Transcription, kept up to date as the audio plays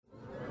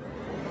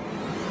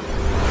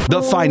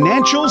The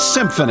Financial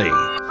Symphony.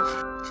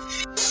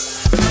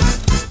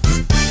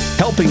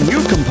 Helping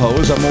you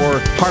compose a more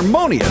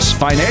harmonious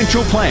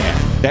financial plan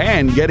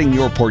and getting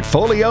your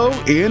portfolio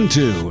in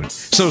tune.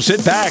 So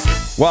sit back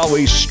while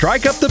we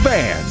strike up the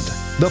band.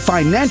 The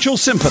Financial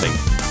Symphony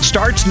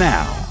starts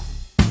now.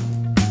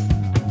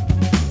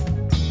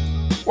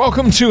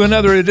 Welcome to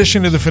another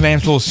edition of the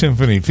Financial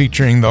Symphony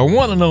featuring the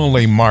one and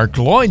only Mark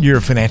Lloyd,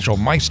 your financial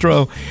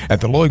maestro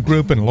at the Lloyd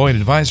Group and Lloyd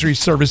Advisory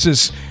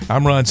Services.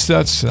 I'm Ron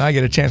Stutz, and I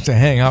get a chance to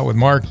hang out with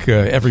Mark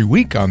every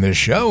week on this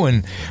show.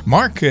 And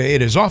Mark,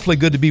 it is awfully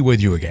good to be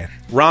with you again.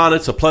 Ron,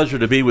 it's a pleasure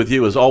to be with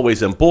you as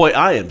always. And boy,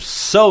 I am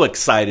so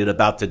excited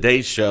about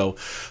today's show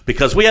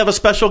because we have a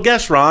special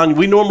guest, Ron.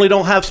 We normally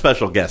don't have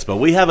special guests, but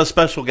we have a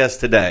special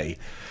guest today.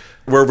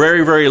 We're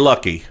very, very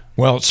lucky.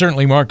 Well,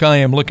 certainly, Mark, I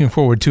am looking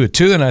forward to it,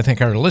 too, and I think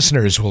our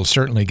listeners will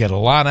certainly get a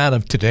lot out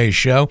of today's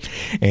show.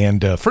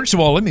 And first of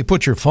all, let me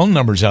put your phone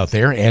numbers out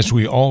there, as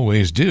we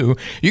always do.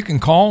 You can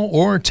call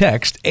or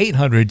text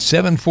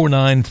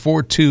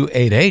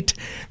 800-749-4288.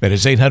 That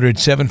is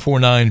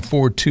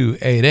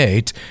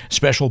 800-749-4288.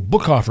 Special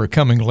book offer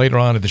coming later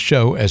on in the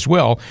show as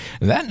well.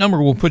 That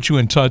number will put you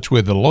in touch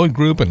with the Lloyd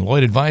Group and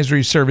Lloyd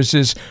Advisory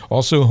Services,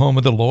 also home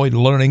of the Lloyd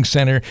Learning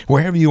Center,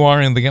 wherever you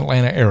are in the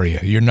Atlanta area.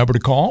 Your number to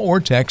call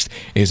or text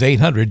is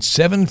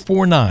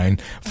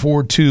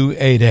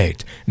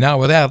 800-749-4288. Now,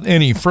 without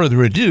any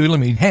further ado, let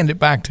me hand it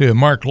back to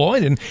Mark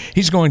Lloyd, and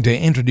he's going to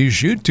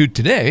introduce you to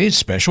today's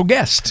special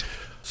guest.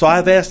 So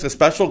I've asked a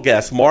special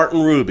guest,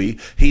 Martin Ruby.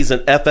 He's an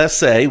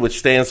FSA, which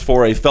stands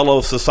for a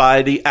Fellow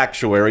Society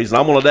Actuaries. And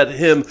I'm going to let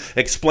him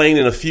explain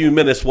in a few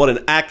minutes what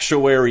an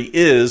actuary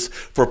is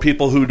for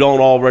people who don't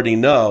already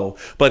know.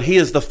 But he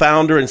is the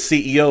founder and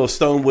CEO of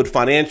Stonewood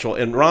Financial.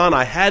 And Ron,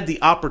 I had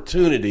the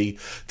opportunity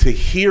to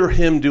hear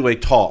him do a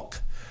talk.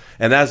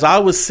 And as I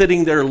was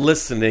sitting there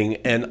listening,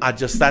 and I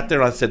just sat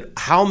there and I said,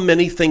 how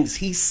many things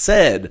he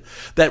said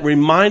that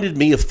reminded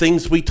me of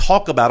things we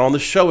talk about on the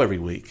show every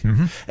week.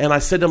 Mm-hmm. And I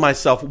said to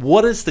myself,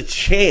 what is the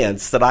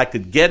chance that I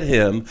could get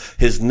him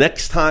his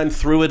next time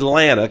through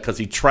Atlanta? Because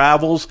he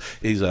travels.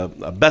 He's a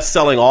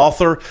best-selling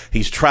author.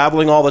 He's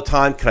traveling all the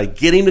time. Can I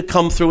get him to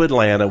come through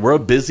Atlanta? We're a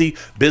busy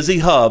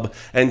hub,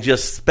 and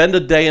just spend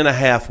a day and a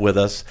half with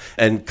us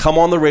and come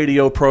on the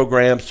radio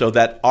program so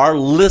that our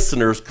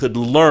listeners could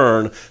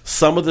learn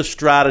some of the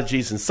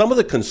strategies and some of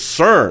the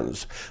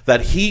concerns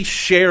that he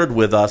shared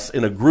with us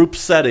in a group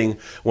setting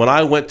when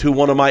I went to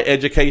one of my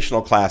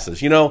educational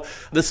classes. You know,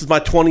 this is my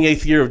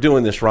 28th year of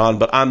doing this, Ron,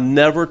 but I'm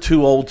never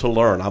too old to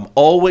learn. I'm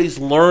always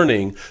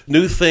learning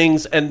new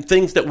things and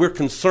things that we're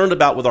concerned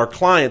about with our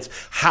clients,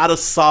 how to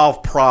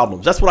solve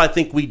problems. That's what I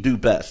think we do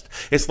best.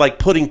 It's like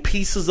putting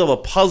pieces of a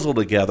puzzle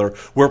together.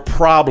 We're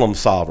problem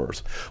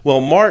solvers. Well,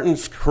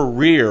 Martin's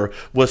career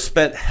was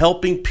spent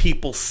helping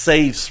people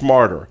save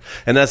smarter.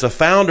 And as a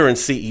founder and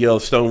CEO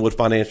of Stonewood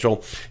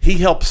Financial, he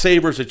helped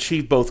savers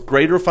achieve both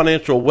greater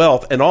financial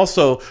wealth and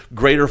also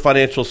greater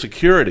financial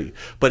security.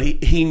 But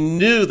he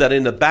knew that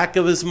in the back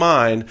of his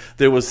mind,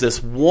 there was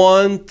this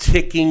one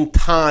ticking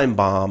time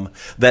bomb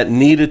that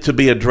needed to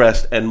be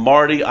addressed. And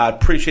Marty, I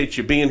appreciate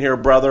you being here,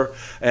 brother,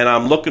 and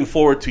I'm looking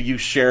forward to you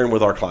sharing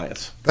with our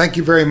clients. Thank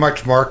you very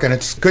much, Mark, and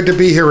it's good to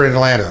be here in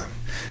Atlanta.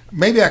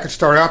 Maybe I could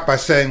start out by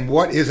saying,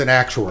 what is an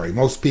actuary?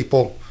 Most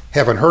people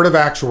haven't heard of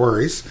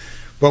actuaries.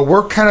 But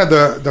we're kind of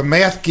the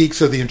math geeks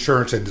of the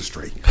insurance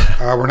industry.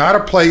 We're not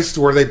a place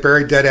where they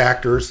bury dead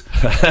actors.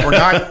 We're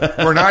not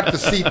the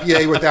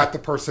CPA without the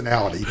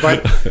personality.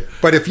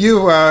 But if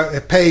you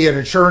pay an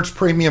insurance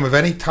premium of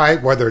any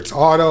type, whether it's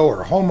auto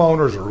or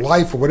homeowners or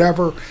life or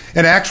whatever,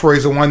 an actuary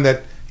is the one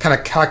that kind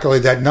of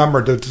calculate that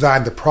number to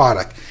design the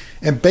product.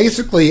 And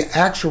basically,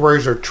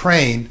 actuaries are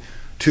trained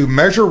to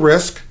measure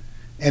risk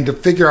and to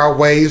figure out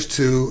ways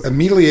to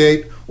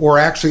ameliorate or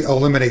actually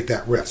eliminate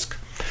that risk.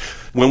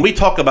 When we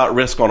talk about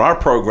risk on our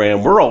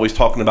program, we're always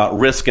talking about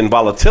risk and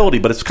volatility,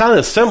 but it's kind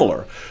of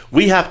similar.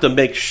 We have to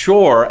make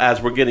sure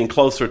as we're getting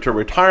closer to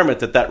retirement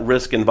that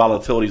risk and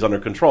volatility is under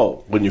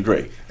control. Wouldn't you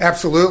agree?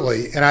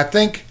 Absolutely. And I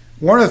think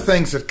one of the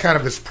things that kind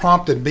of has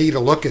prompted me to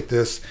look at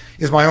this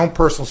is my own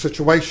personal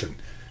situation.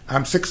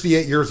 I'm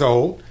 68 years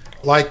old.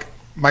 Like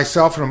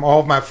myself and all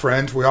of my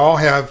friends, we all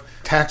have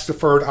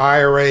tax-deferred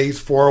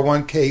IRAs,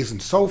 401ks,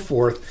 and so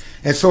forth.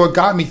 And so it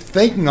got me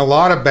thinking a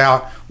lot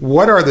about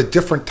what are the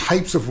different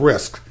types of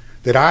risks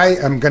that I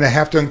am going to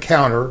have to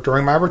encounter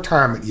during my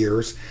retirement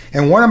years,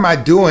 and what am I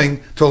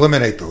doing to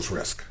eliminate those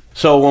risks?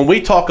 So when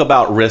we talk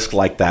about risk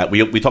like that,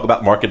 we talk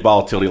about market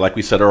volatility like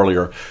we said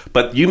earlier,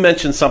 but you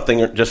mentioned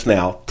something just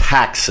now,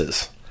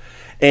 taxes.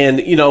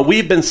 And, you know,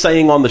 we've been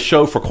saying on the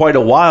show for quite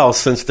a while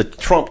since the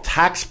Trump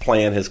tax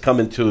plan has come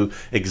into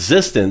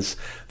existence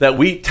that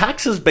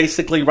taxes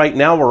basically right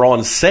now are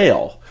on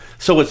sale.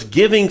 So it's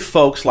giving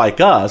folks like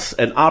us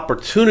an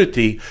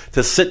opportunity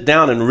to sit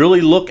down and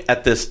really look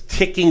at this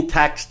ticking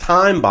tax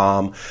time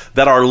bomb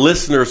that our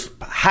listeners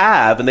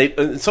have. And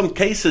in some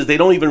cases, they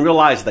don't even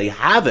realize they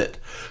have it.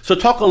 So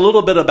talk a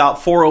little bit about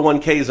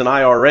 401ks and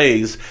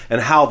IRAs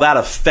and how that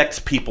affects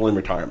people in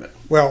retirement.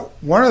 Well,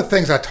 one of the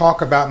things I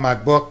talk about in my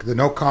book, The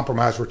No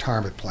Compromise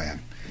Retirement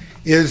Plan,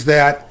 is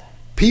that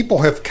people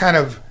have kind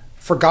of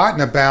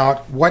forgotten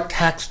about what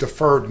tax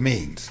deferred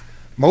means.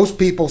 Most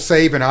people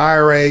save in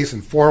IRAs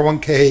and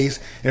 401ks,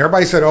 and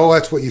everybody said, oh,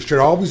 that's what you should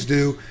always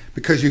do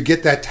because you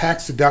get that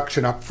tax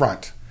deduction up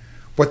front.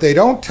 What they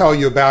don't tell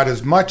you about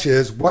as much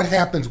is what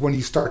happens when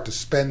you start to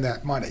spend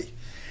that money.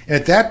 And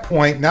at that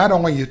point, not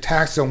only are you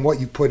taxed on what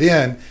you put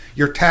in,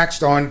 you're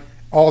taxed on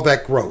all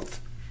that growth.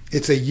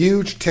 It's a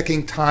huge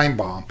ticking time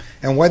bomb.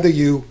 And whether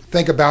you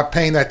think about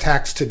paying that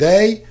tax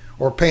today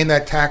or paying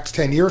that tax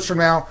 10 years from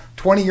now,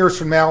 20 years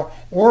from now,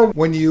 or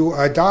when you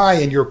die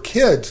and your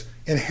kids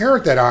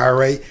inherit that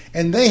IRA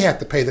and they have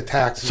to pay the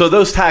taxes. So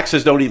those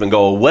taxes don't even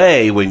go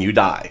away when you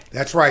die.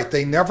 That's right.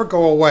 They never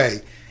go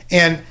away.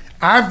 And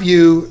I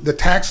view the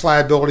tax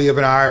liability of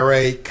an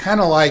IRA kind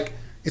of like,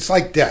 it's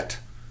like debt.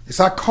 It's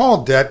not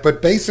called debt,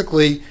 but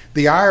basically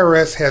the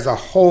IRS has a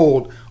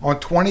hold on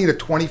 20 to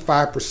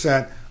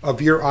 25%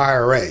 of your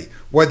IRA.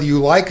 Whether you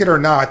like it or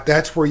not,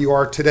 that's where you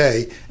are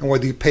today. And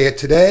whether you pay it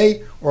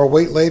today or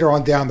wait later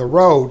on down the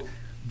road,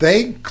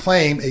 they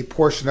claim a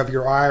portion of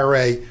your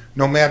IRA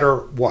no matter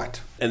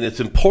what. And it's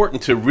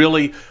important to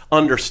really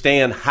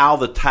understand how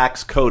the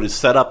tax code is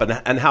set up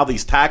and how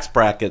these tax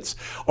brackets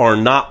are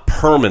not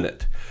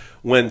permanent.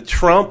 When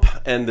Trump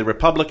and the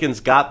Republicans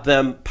got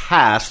them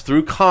passed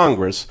through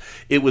Congress,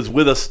 it was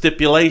with a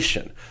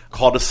stipulation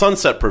called a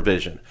sunset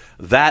provision.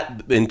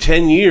 That in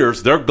 10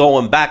 years, they're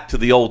going back to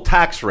the old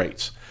tax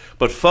rates.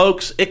 But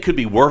folks, it could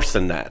be worse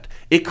than that.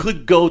 It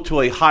could go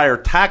to a higher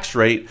tax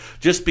rate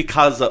just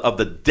because of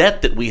the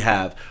debt that we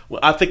have.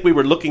 I think we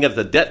were looking at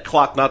the debt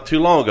clock not too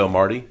long ago,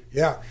 Marty.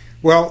 Yeah.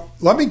 Well,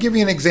 let me give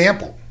you an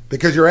example,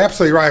 because you're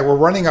absolutely right. We're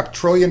running up $1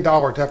 trillion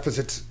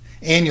deficits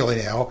annually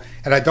now,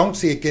 and I don't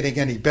see it getting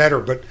any better.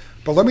 But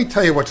let me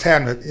tell you what's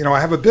happening. You know,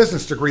 I have a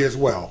business degree as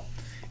well,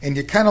 and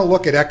you kind of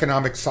look at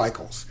economic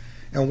cycles.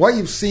 And what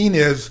you've seen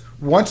is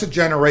once a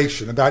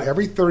generation, about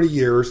every 30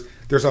 years,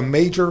 there's a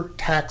major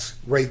tax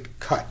rate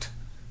cut.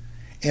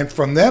 And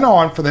from then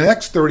on, for the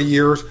next 30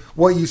 years,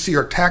 what you see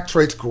are tax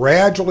rates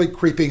gradually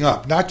creeping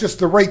up. Not just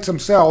the rates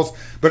themselves,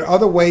 but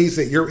other ways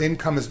that your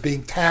income is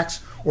being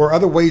taxed or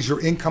other ways your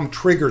income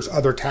triggers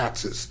other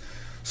taxes.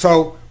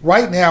 So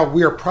right now,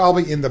 we are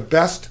probably in the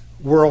best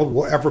world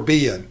we'll ever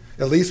be in,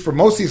 at least for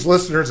most of these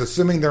listeners,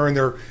 assuming they're in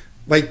their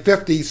late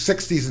 50s,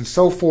 60s, and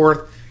so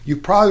forth. You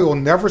probably will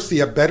never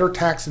see a better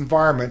tax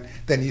environment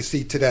than you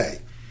see today.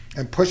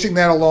 And pushing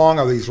that along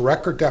are these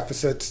record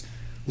deficits.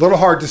 A little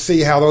hard to see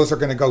how those are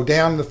going to go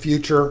down in the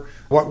future,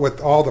 what with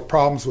all the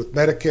problems with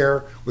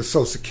Medicare, with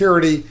Social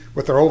Security,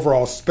 with our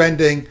overall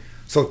spending.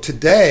 So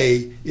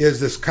today is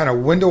this kind of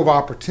window of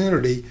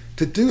opportunity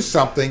to do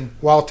something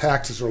while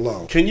taxes are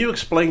low. Can you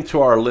explain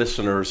to our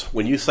listeners,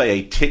 when you say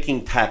a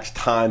ticking tax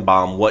time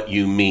bomb, what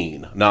you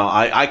mean? Now,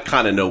 I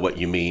kind of know what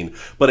you mean,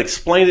 but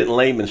explain it in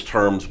layman's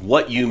terms,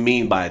 what you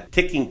mean by a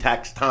ticking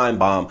tax time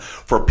bomb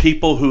for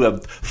people who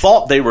have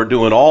thought they were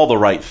doing all the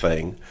right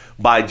thing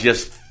by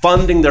just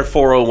funding their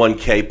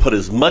 401k, put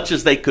as much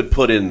as they could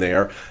put in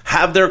there,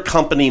 have their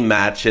company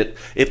match it.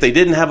 If they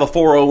didn't have a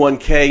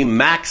 401k,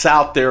 max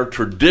out their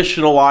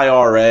traditional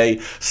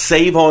IRA,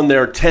 save on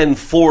their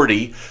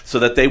 1040 so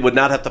that they would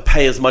not have to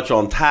pay as much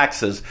on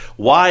taxes.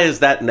 Why is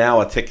that now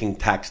a ticking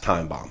tax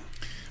time bomb?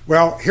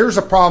 Well, here's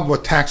a problem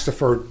with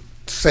tax-deferred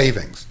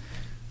savings.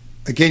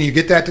 Again, you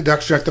get that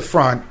deduction at the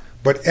front,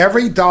 but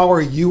every dollar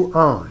you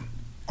earn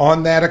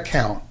on that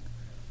account,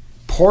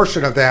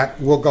 portion of that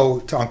will go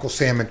to Uncle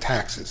Sam in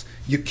taxes.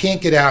 You can't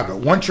get out of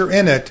it. Once you're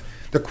in it,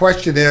 the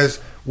question is,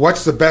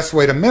 what's the best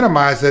way to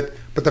minimize it?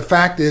 But the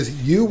fact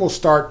is, you will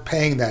start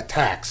paying that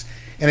tax.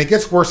 And it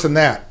gets worse than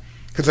that,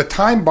 because a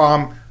time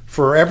bomb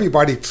for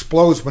everybody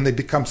explodes when they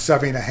become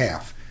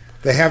 70.5.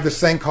 They have this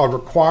thing called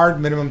required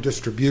minimum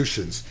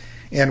distributions.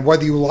 And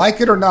whether you like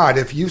it or not,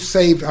 if you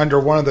saved under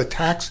one of the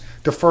tax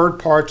deferred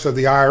parts of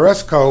the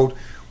IRS code,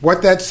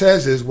 what that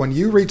says is when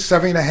you reach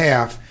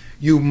 70.5,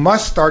 you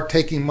must start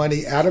taking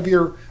money out of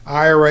your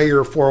IRA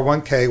or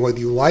 401k, whether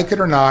you like it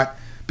or not,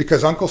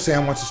 because Uncle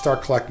Sam wants to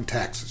start collecting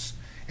taxes.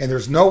 And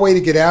there's no way to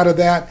get out of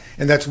that.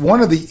 And that's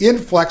one of the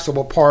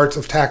inflexible parts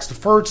of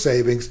tax-deferred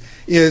savings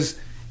is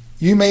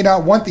you may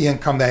not want the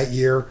income that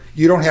year.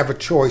 You don't have a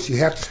choice. You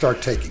have to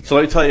start taking it. So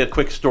let me tell you a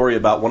quick story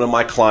about one of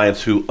my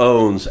clients who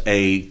owns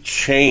a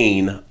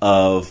chain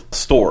of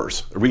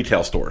stores,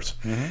 retail stores.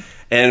 Mm-hmm.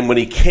 And when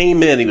he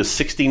came in, he was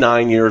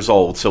 69 years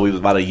old, so he was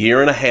about a year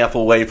and a half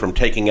away from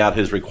taking out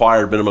his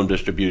required minimum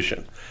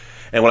distribution.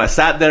 And when I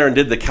sat there and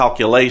did the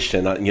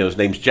calculation, his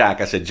name's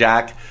Jack, I said,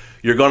 Jack,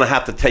 you're going to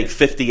have to take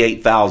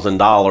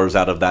 $58,000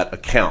 out of that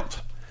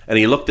account. And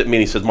he looked at me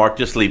and he said, Mark,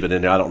 just leave it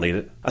in there. I don't need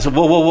it. I said,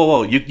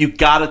 whoa. You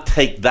got to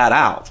take that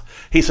out.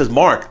 He says,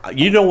 Mark,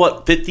 you know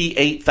what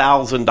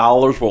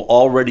 $58,000 will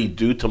already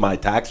do to my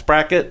tax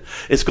bracket?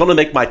 It's going to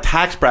make my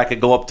tax bracket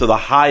go up to the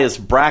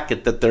highest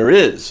bracket that there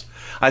is.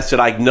 I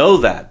said, I know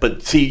that,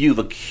 but see, you've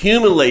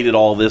accumulated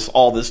all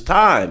this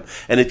time.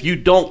 And if you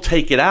don't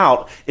take it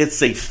out,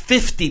 it's a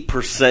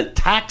 50%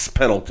 tax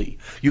penalty.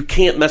 You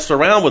can't mess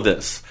around with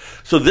this.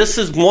 So this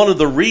is one of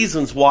the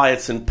reasons why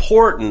it's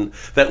important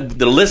that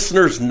the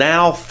listeners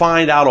now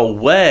find out a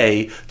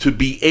way to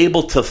be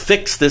able to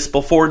fix this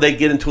before they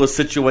get into a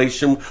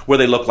situation where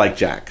they look like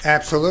Jack.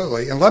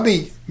 Absolutely. And let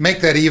me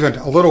make that even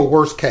a little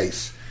worse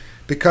case,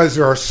 because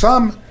there are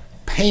some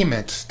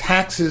payments,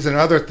 taxes, and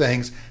other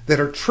things that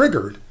are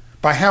triggered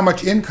by how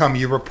much income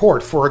you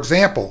report. For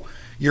example,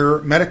 your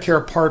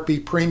Medicare Part B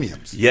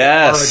premiums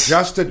are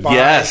adjusted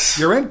by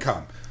your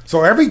income.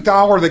 So every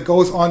dollar that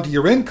goes onto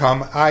your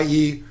income,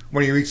 i.e.,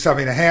 when you reach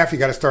 70.5, you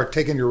got to start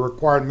taking your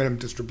required minimum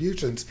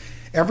distributions.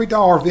 Every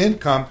dollar of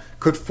income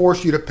could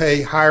force you to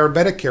pay higher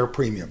Medicare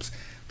premiums.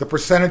 The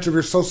percentage of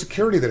your Social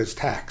Security that is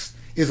taxed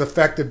is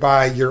affected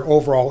by your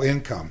overall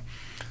income.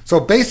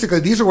 So basically,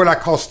 these are what I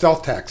call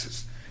stealth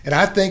taxes. And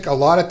I think a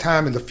lot of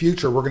time in the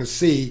future, we're going to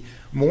see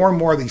more and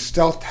more of these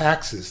stealth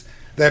taxes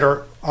that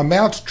are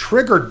amounts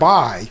triggered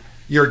by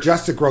your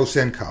adjusted gross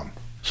income.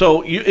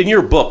 So in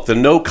your book, The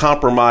No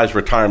Compromise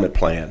Retirement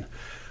Plan,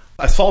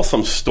 I saw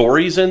some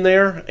stories in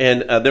there,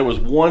 and there was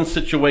one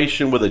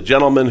situation with a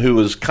gentleman who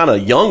was kind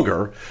of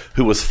younger,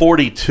 who was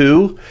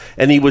 42,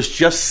 and he was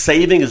just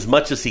saving as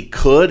much as he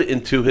could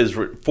into his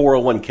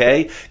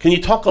 401k. Can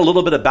you talk a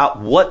little bit about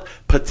what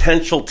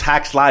potential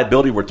tax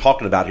liability we're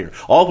talking about here?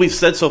 All we've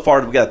said so far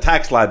is we've got a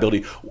tax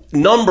liability.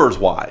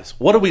 Numbers-wise,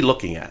 what are we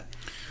looking at?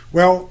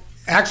 Well,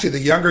 actually, the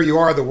younger you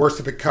are, the worse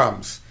it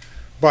becomes.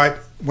 But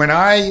when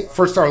I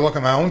first started looking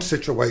at my own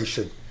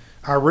situation,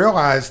 I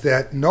realized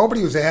that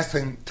nobody was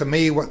asking to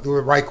me what the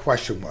right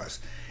question was.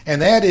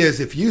 And that is,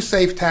 if you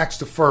save tax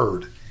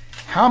deferred,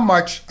 how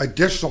much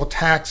additional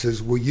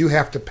taxes will you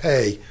have to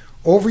pay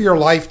over your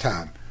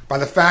lifetime by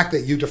the fact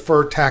that you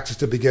deferred taxes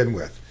to begin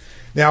with?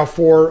 Now,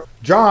 for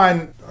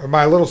John,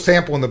 my little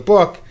sample in the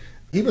book,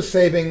 he was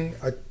saving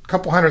a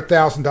couple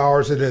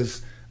 $100,000 in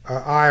his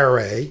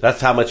IRA. That's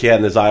how much he had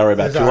in his IRA,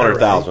 about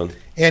 $200,000.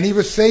 And he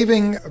was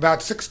saving about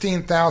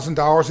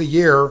 $16,000 a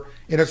year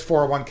in his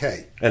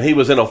 401k. And he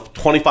was in a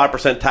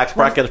 25% tax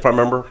bracket, if I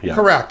remember? Yeah.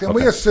 Correct. And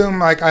we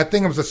assume, I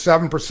think it was a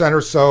 7%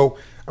 or so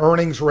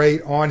earnings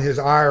rate on his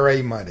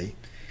IRA money.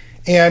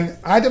 And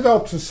I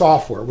developed some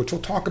software, which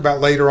we'll talk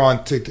about later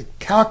on, to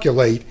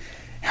calculate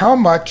how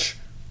much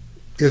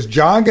is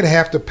John going to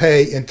have to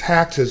pay in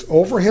taxes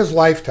over his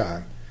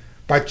lifetime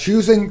by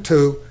choosing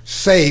to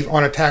save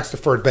on a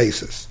tax-deferred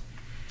basis.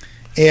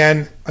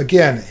 And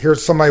again,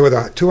 here's somebody with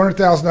a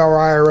 $200,000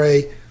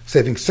 IRA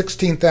saving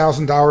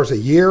 $16,000 a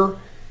year.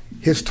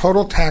 His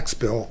total tax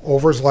bill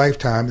over his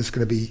lifetime is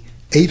going to be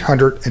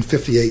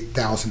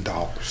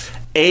 $858,000.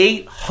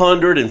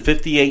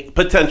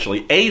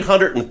 Potentially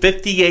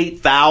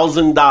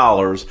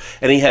 $858,000,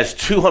 and he has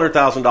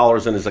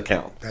 $200,000 in his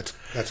account. That's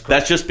correct.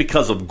 That's just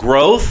because of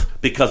growth,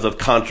 because of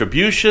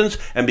contributions,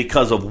 and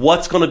because of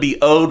what's going to be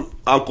owed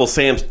Uncle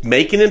Sam's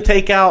making him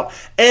take out,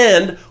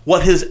 and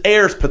what his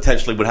heirs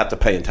potentially would have to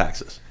pay in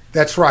taxes.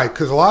 That's right,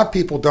 because a lot of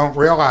people don't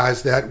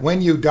realize that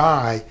when you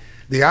die,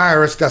 the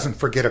IRS doesn't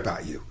forget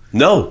about you.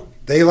 No.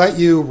 They let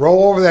you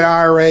roll over that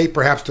IRA,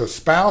 perhaps to a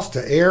spouse,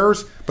 to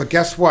heirs, but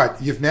guess what?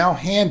 You've now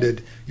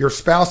handed your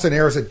spouse and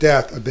heirs at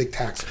death a big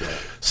tax bill.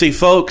 See,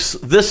 folks,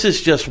 this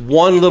is just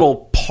one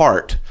little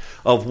part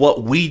of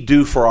what we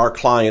do for our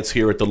clients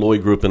here at the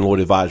Lloyd Group and Lloyd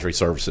Advisory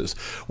Services,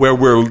 where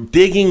we're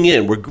digging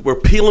in, we're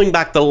peeling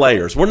back the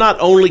layers. We're not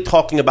only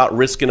talking about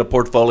risk in a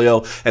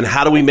portfolio and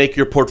how do we make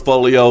your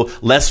portfolio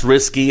less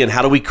risky and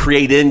how do we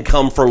create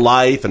income for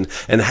life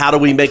and how do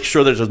we make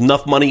sure there's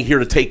enough money here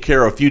to take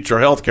care of future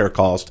healthcare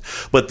costs.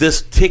 But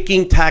this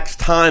ticking tax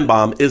time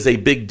bomb is a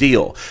big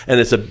deal. And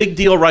it's a big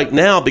deal right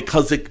now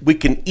because we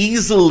can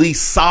easily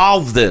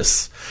solve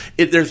this.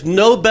 There's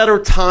no better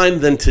time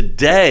than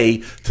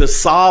today to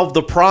solve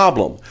the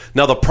problem.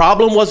 Now, the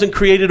problem wasn't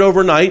created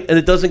overnight, and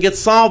it doesn't get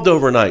solved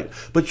overnight.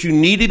 But you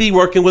need to be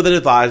working with an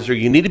advisor.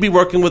 You need to be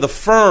working with a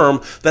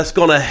firm that's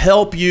going to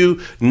help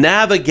you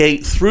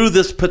navigate through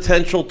this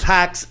potential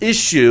tax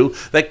issue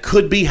that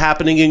could be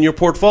happening in your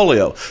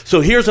portfolio.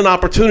 So here's an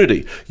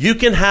opportunity. You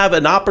can have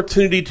an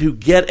opportunity to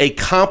get a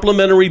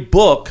complimentary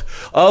book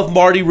of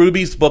Marty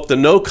Ruby's book, The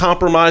No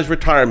Compromise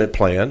Retirement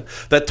Plan,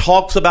 that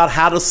talks about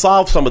how to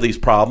solve some of these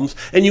problems.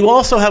 And you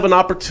also have an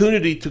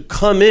opportunity to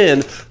come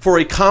in for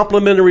a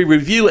complimentary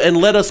review and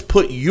let us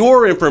put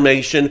your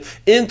information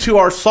into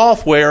our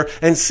software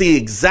and see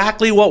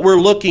exactly what we're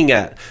looking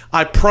at.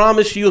 I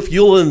promise you, if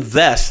you'll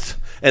invest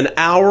an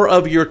hour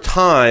of your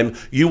time,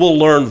 you will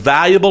learn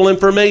valuable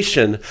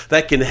information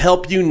that can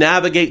help you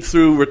navigate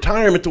through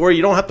retirement to where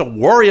you don't have to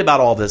worry about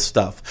all this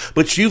stuff.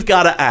 But you've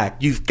got to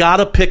act. You've got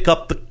to pick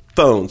up the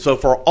phone. So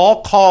for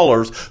all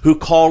callers who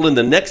call in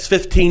the next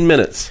 15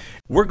 minutes,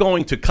 we're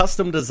going to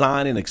custom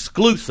design an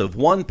exclusive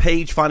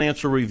one-page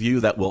financial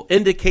review that will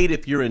indicate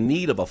if you're in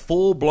need of a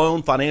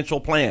full-blown financial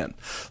plan.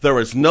 There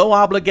is no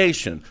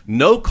obligation,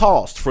 no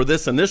cost for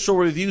this initial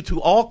review to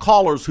all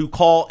callers who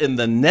call in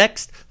the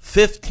next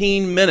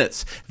 15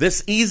 minutes.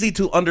 This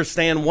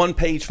easy-to-understand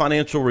one-page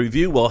financial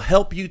review will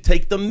help you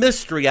take the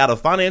mystery out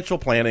of financial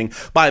planning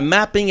by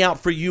mapping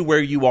out for you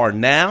where you are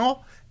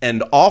now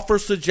and offer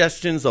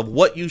suggestions of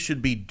what you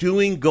should be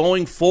doing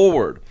going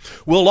forward.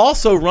 We'll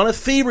also run a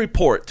fee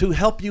report to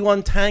help you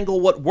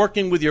untangle what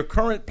working with your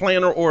current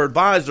planner or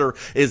advisor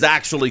is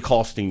actually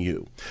costing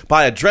you.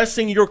 By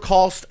addressing your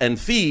costs and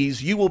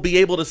fees, you will be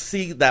able to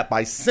see that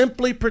by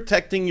simply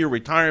protecting your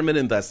retirement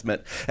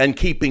investment and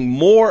keeping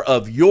more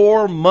of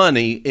your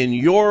money in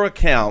your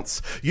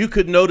accounts, you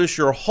could notice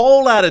your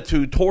whole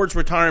attitude towards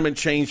retirement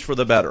change for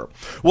the better.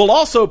 We'll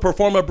also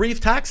perform a brief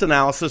tax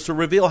analysis to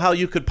reveal how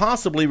you could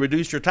possibly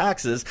reduce your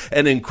taxes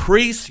and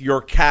increase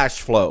your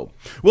cash flow.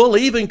 We'll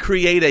even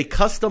create a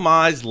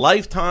customized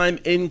lifetime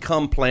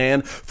income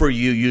plan for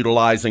you,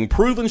 utilizing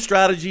proven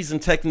strategies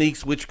and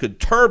techniques which could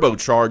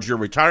turbocharge your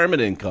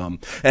retirement income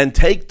and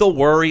take the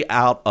worry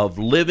out of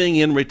living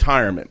in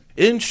retirement.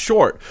 In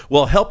short,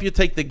 we'll help you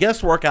take the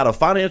guesswork out of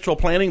financial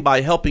planning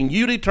by helping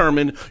you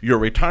determine your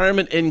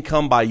retirement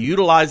income by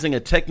utilizing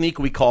a technique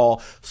we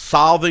call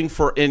solving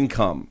for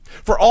income.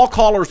 For all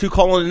callers who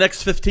call in the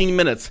next 15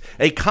 minutes,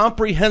 a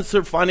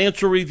comprehensive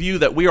financial review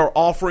that we are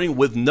offering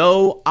with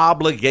no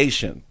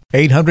obligation.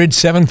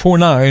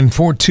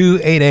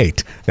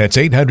 800-749-4288. That's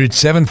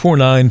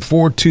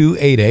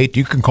 800-749-4288.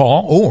 You can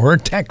call or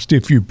text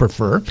if you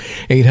prefer.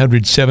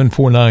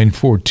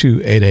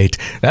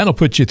 800-749-4288. That'll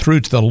put you through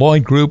to the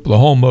Lloyd Group, the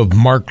home of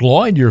Mark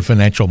Lloyd, your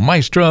financial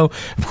maestro.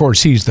 Of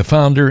course, he's the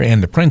founder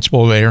and the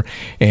principal there.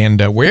 And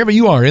wherever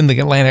you are in the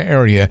Atlanta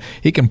area,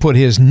 he can put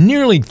his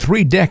nearly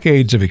 3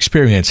 decades of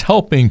experience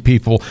helping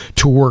people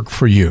to work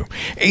for you.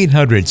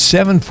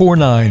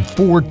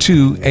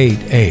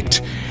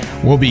 800-749-4288.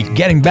 We'll be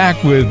getting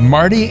back with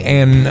Marty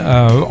and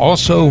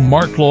also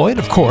Mark Lloyd,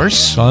 of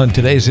course, on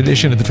today's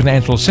edition of the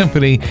Financial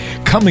Symphony,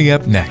 coming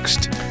up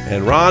next.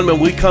 And Ron, when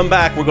we come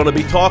back, we're going to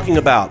be talking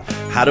about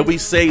how do we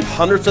save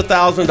hundreds of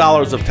thousands of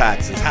dollars of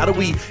taxes? How do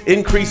we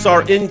increase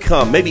our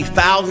income, maybe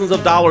thousands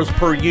of dollars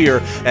per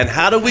year? And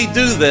how do we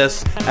do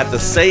this at the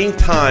same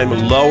time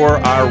lower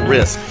our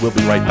risk? We'll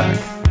be right back.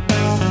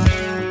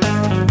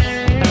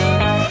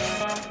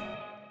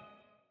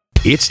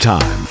 It's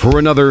time for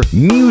another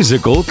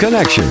musical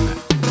connection,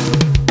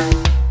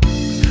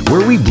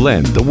 where we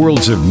blend the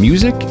worlds of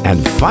music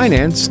and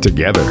finance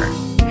together.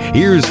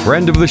 Here's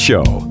friend of the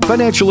show,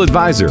 financial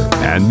advisor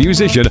and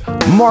musician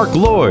Mark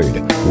Lloyd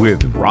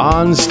with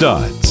Ron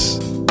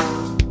Stutz.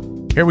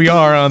 Here we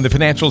are on the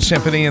Financial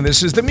Symphony, and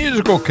this is the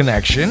musical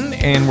connection,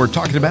 and we're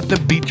talking about the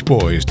Beach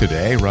Boys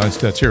today. Ron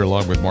Stutz here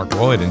along with Mark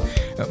Lloyd. And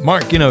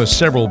Mark, you know,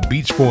 several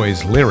Beach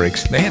Boys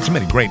lyrics. They had so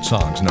many great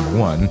songs, number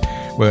one.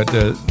 But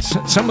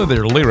some of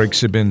their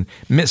lyrics have been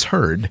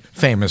misheard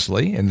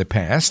famously in the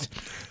past,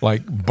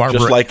 like Barbara.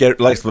 Just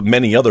like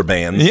many other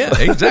bands. Yeah,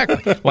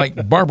 exactly.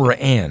 Like Barbara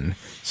Ann.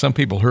 Some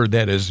people heard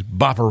that as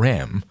Bopper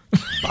Ram.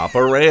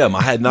 Bopper Ram.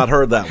 I had not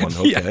heard that one.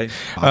 Okay. Yeah.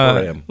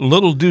 Bopper Ram.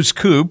 Little Deuce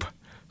Coupe,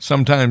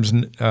 sometimes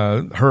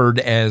heard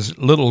as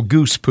Little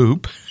Goose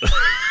Poop.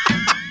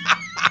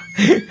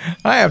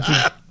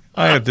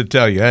 I have to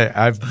tell you,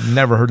 I've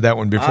never heard that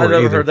one before. I've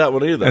never heard that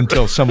one either.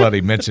 Until somebody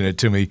mentioned it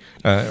to me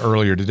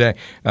earlier today.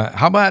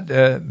 How about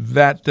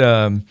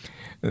that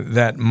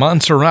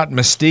Montserrat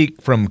Mystique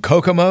from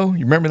Kokomo?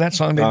 You remember that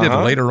song they did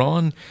later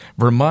on?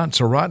 Vermont's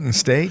a rotten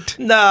state?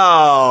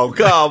 No,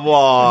 come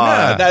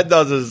on. That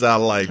doesn't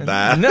sound like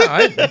that. No,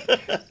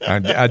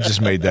 I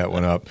just made that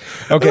one up.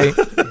 Okay,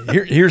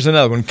 here's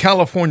another one.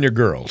 California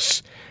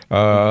Girls.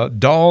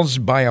 Dolls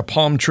by a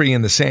palm tree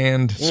in the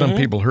sand. Some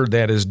people heard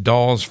that as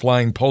dolls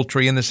flying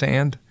poultry in the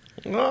sand.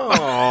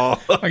 Oh.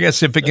 I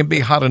guess if it can be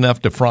hot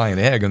enough to fry an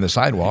egg on the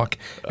sidewalk,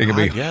 it can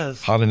be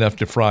hot enough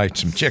to fry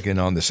some chicken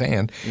on the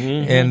sand.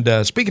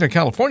 And speaking of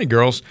California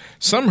Girls,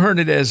 some heard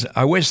it as,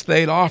 I wish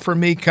they'd offer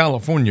me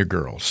California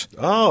Girls.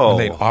 Oh.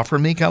 They'd offer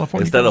me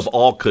California Instead Girls? Of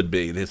all could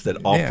be. They said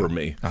offer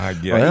me.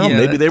 Well,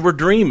 maybe they were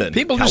dreaming.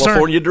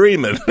 California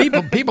dreaming.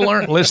 People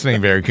aren't listening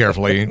very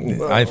carefully,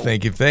 no. I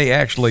think, if they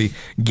actually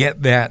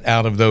get that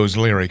out of those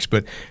lyrics.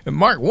 But,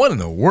 Mark, what in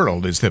the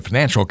world is the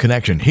financial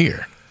connection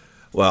here?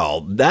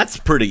 Well, that's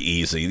pretty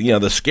easy. You know,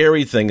 the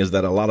scary thing is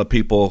that a lot of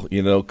people,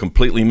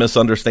 completely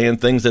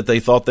misunderstand things that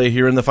they thought they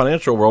hear in the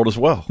financial world as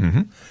well.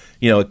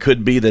 You know, it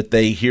could be that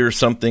they hear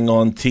something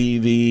on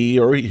TV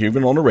or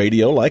even on the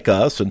radio like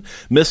us and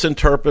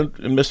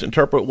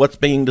misinterpret what's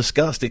being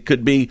discussed. It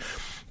could be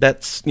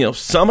that,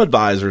 some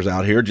advisors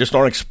out here just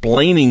aren't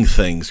explaining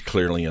things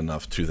clearly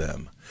enough to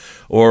them.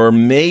 Or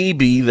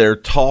maybe they're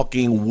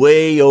talking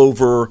way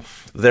over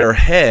their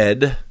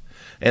head.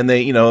 And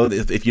they,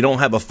 if you don't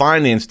have a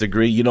finance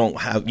degree, you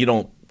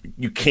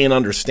can't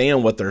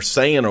understand what they're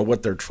saying or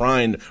what they're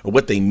trying or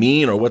what they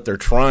mean or what they're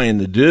trying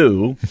to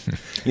do.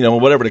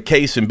 Whatever the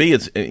case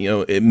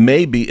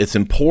may be, it's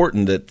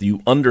important that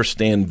you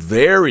understand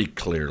very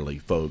clearly,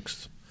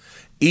 folks,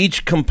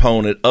 each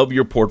component of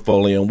your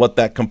portfolio and what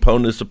that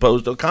component is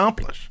supposed to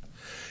accomplish.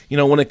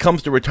 When it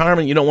comes to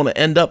retirement, you don't want to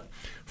end up,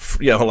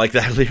 like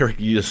that lyric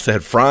you just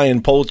said,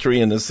 frying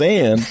poultry in the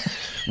sand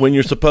when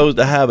you're supposed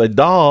to have a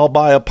doll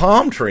by a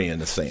palm tree in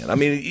the sand. I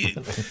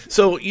mean,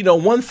 so,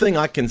 one thing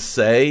I can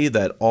say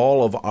that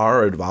all of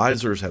our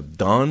advisors have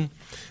done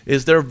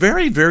is they're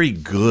very, very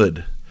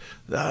good.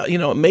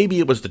 maybe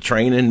it was the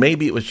training,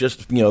 maybe it was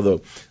just,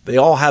 they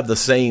all have the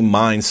same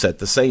mindset,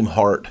 the same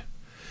heart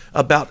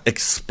about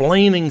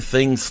explaining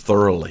things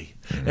thoroughly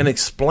and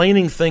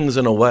explaining things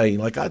in a way.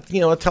 Like, I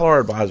tell our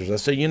advisors, I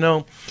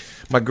say,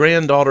 my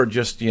granddaughter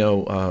just,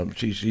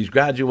 she's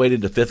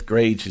graduated to 5th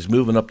grade. She's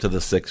moving up to the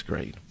 6th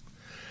grade.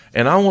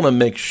 And I want to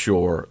make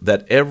sure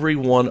that every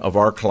one of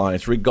our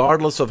clients,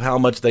 regardless of how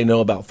much they know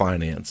about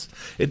finance,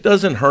 it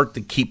doesn't hurt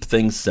to keep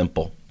things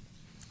simple.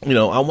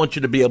 I want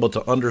you to be able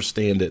to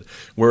understand it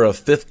where a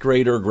 5th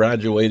grader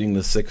graduating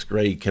the 6th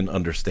grade can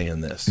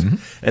understand this.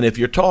 And if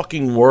you're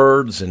talking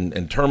words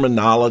and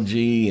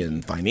terminology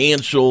and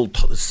financial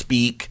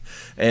speak,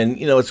 and,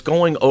 it's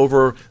going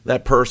over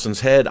that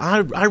person's head,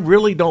 I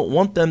really don't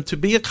want them to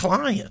be a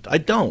client. I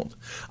don't.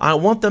 I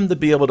want them to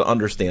be able to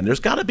understand. There's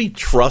got to be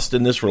trust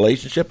in this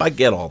relationship. I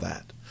get all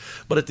that.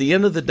 But at the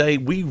end of the day,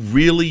 we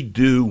really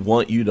do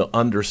want you to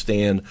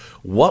understand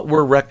what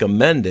we're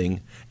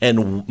recommending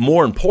and,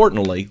 more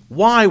importantly,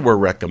 why we're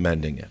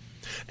recommending it.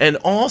 And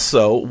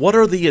also, what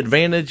are the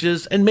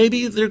advantages, and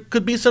maybe there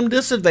could be some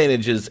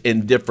disadvantages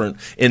in different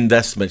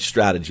investment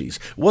strategies.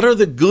 What are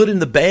the good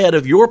and the bad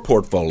of your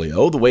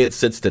portfolio, the way it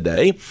sits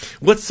today?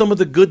 What's some of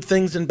the good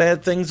things and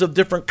bad things of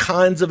different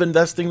kinds of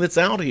investing that's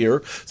out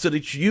here so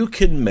that you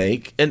can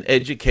make an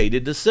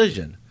educated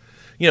decision?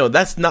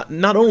 That's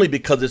not only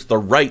because it's the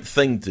right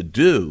thing to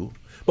do,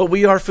 but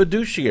we are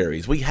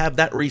fiduciaries. We have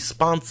that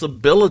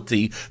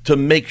responsibility to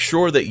make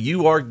sure that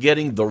you are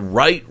getting the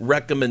right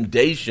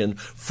recommendation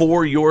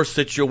for your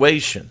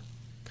situation.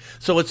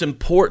 So it's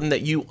important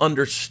that you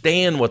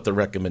understand what the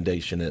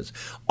recommendation is.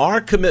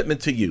 Our commitment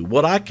to you,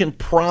 what I can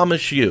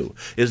promise you,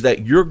 is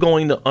that you're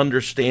going to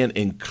understand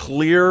in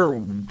clear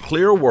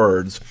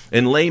words,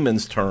 in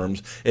layman's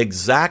terms,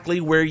 exactly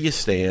where you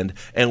stand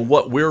and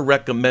what we're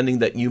recommending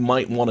that you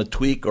might want to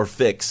tweak or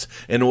fix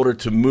in order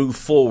to move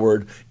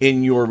forward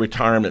in your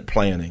retirement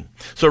planning.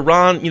 So,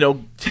 Ron,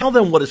 tell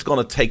them what it's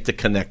going to take to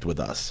connect with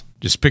us.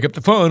 Just pick up the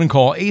phone and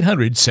call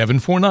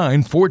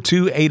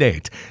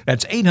 800-749-4288.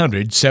 That's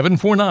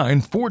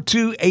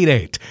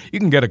 800-749-4288. You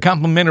can get a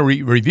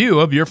complimentary review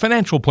of your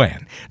financial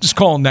plan. Just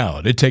call now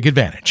to take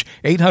advantage.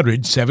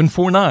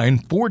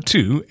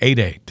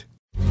 800-749-4288.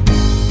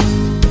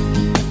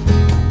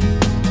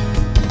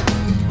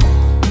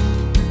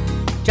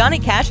 Johnny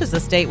Cash's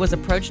estate was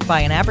approached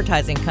by an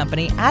advertising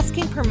company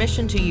asking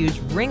permission to use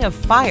Ring of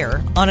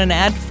Fire on an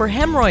ad for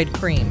hemorrhoid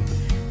cream.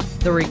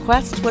 The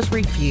request was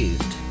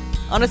refused.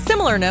 On a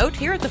similar note,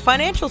 here at the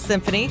Financial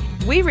Symphony,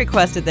 we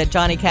requested that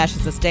Johnny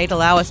Cash's estate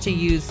allow us to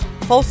use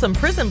Folsom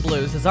Prison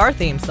Blues as our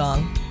theme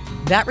song.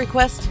 That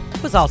request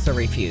was also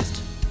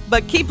refused.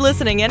 But keep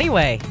listening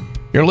anyway.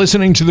 You're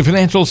listening to the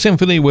Financial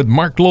Symphony with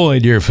Mark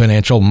Lloyd, your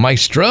financial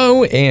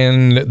maestro,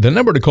 and the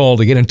number to call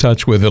to get in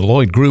touch with the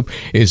Lloyd Group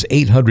is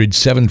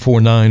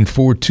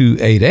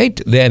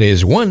 800-749-4288. That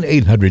is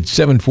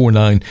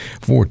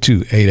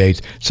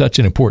 1-800-749-4288. Such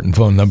an important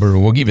phone number.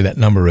 We'll give you that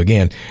number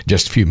again in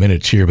just a few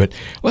minutes here, but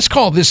let's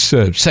call this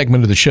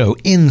segment of the show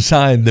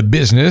Inside the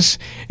Business.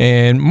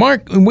 And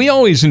Mark, we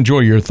always enjoy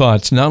your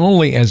thoughts, not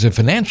only as a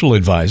financial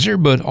advisor,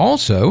 but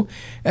also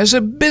as a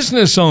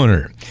business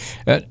owner.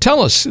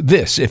 Tell us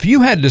this, if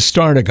you had to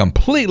start a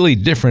completely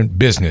different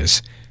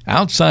business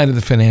outside of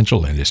the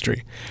financial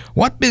industry,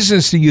 what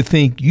business do you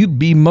think you'd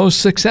be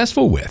most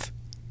successful with?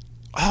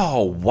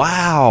 Oh,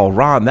 wow,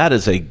 Ron, that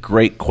is a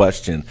great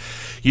question.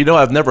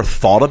 I've never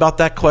thought about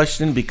that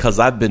question because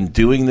I've been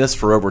doing this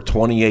for over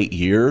 28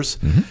 years.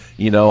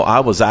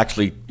 I was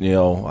actually,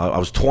 I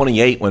was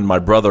 28 when my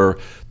brother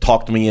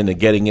talked me into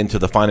getting into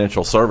the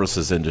financial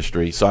services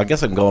industry. So I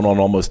guess I'm going on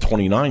almost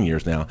 29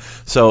 years now.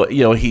 So,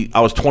 I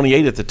was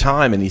 28 at the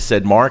time, and he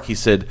said, Mark,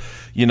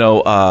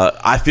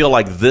 I feel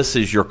like this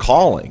is your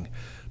calling,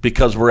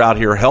 because we're out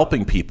here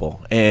helping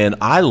people. And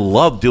I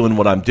love doing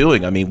what I'm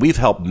doing. I mean, we've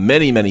helped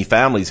many, many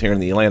families here in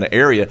the Atlanta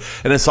area,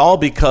 and it's all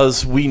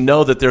because we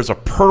know that there's a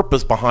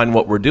purpose behind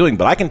what we're doing.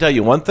 But I can tell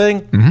you one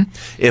thing,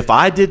 if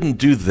I didn't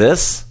do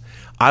this,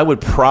 I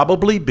would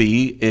probably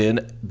be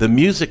in the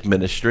music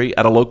ministry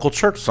at a local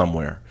church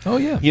somewhere. Oh,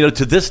 yeah.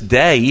 To this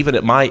day, even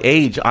at my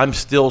age, I'm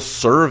still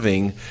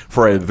serving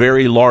for a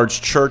very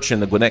large church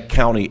in the Gwinnett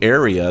County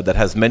area that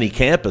has many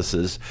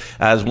campuses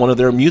as one of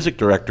their music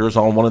directors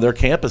on one of their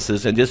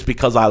campuses. And just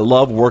because I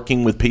love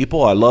working with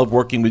people, I love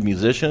working with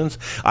musicians,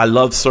 I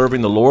love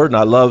serving the Lord, and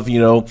I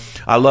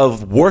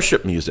love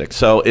worship music.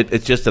 So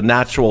it's just a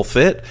natural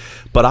fit.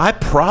 But I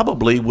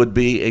probably would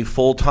be a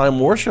full-time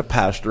worship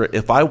pastor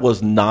if I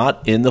was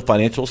not in the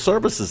financial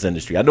services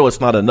industry. I know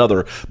it's not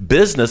another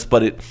business,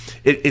 but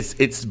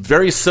it's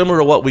very similar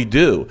to what we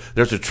do.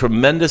 There's a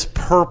tremendous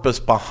purpose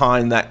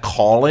behind that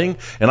calling,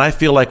 and I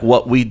feel like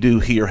what we do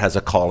here has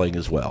a calling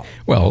as well.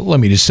 Well, let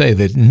me just say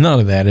that none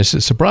of that is a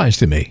surprise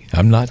to me.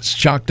 I'm not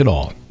shocked at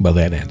all by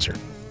that answer.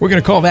 We're going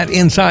to call that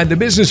Inside the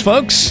Business,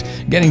 folks.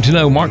 Getting to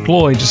know Mark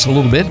Lloyd just a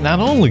little bit, not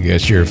only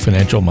as your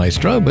financial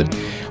maestro, but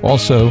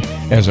also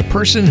as a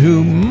person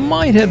who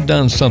might have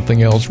done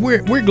something else.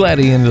 We're glad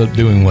he ended up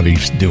doing what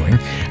he's doing.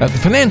 The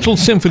Financial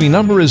Symphony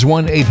number is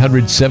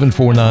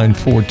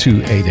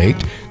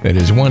 1-800-749-4288. That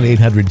is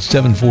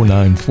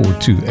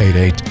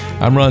 1-800-749-4288.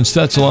 I'm Ron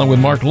Stutz along with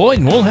Mark Lloyd,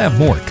 and we'll have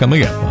more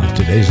coming up on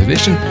today's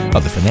edition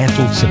of the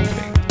Financial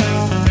Symphony.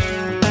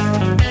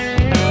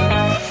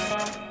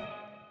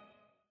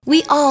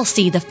 We all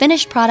see the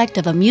finished product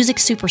of a music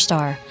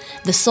superstar,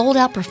 the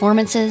sold-out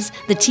performances,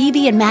 the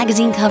TV and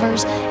magazine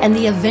covers, and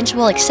the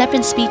eventual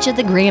acceptance speech at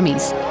the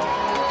Grammys.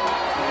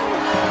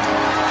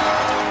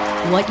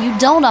 What you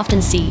don't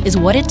often see is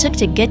what it took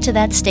to get to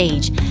that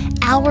stage.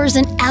 Hours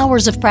and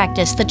hours of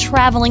practice, the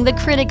traveling, the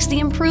critics, the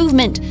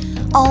improvement.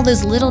 All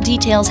those little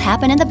details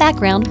happen in the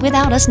background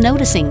without us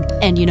noticing.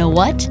 And you know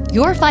what?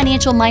 Your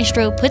financial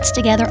maestro puts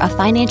together a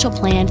financial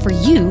plan for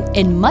you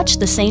in much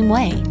the same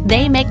way.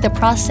 They make the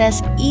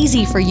process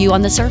easy for you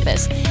on the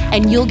surface,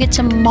 and you'll get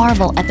to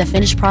marvel at the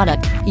finished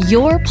product,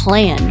 your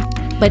plan.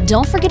 But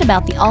don't forget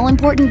about the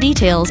all-important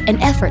details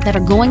and effort that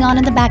are going on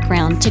in the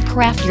background to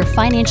craft your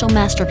financial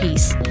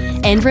masterpiece.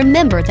 And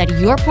remember that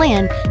your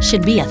plan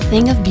should be a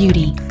thing of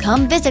beauty.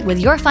 Come visit with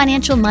your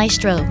financial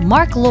maestro,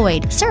 Mark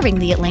Lloyd, serving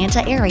the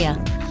Atlanta area.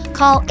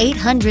 Call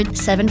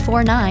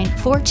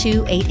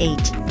 800-749-4288.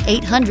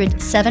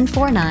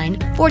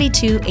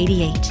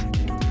 800-749-4288.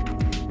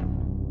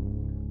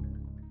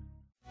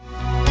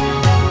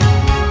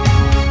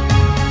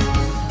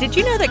 Did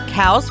you know that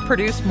cows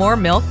produce more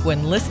milk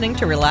when listening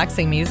to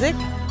relaxing music?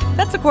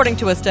 That's according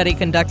to a study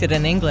conducted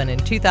in England in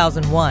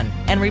 2001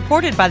 and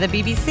reported by the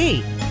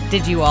BBC.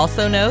 Did you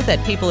also know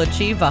that people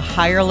achieve a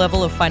higher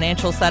level of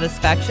financial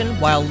satisfaction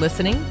while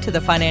listening to the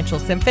Financial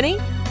Symphony?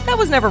 That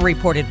was never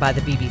reported by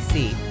the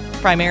BBC,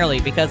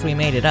 primarily because we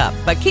made it up,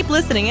 but keep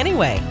listening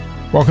anyway.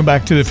 Welcome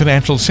back to the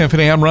Financial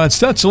Symphony. I'm Rod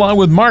Stutz along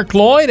with Mark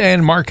Lloyd,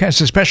 and Mark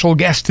has a special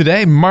guest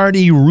today,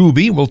 Marty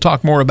Ruby. We'll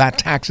talk more about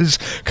taxes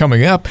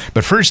coming up.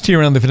 But first,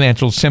 here on the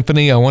Financial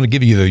Symphony, I want to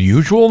give you the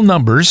usual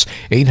numbers,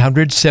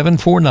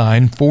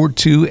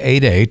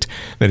 800-749-4288.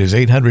 That is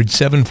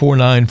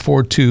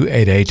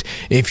 800-749-4288.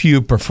 If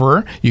you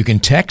prefer, you can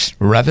text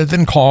rather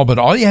than call, but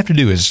all you have to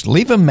do is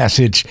leave a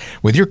message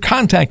with your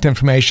contact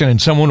information,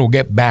 and someone will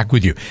get back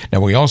with you.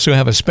 Now, we also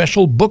have a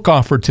special book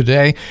offer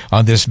today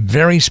on this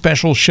very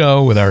special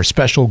show with our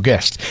special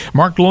guest.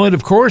 Mark Lloyd,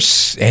 of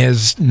course,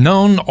 is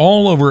known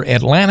all over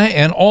Atlanta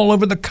and all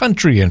over the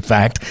country, in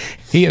fact.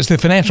 He is the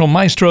financial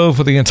maestro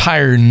for the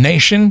entire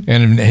nation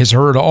and has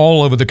heard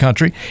all over the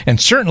country. And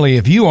certainly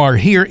if you are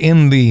here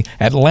in the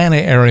Atlanta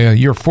area,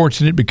 you're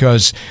fortunate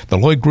because the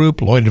Lloyd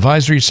Group, Lloyd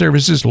Advisory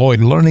Services,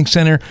 Lloyd Learning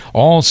Center,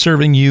 all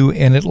serving you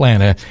in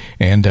Atlanta.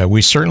 And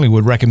we certainly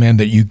would recommend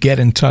that you get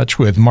in touch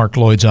with Mark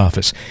Lloyd's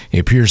office. He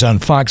appears on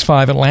Fox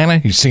 5 Atlanta.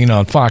 He's seen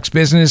on Fox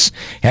Business,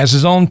 has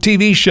his own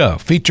TV show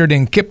featured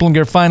in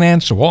Kiplinger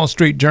Finance, the Wall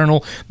Street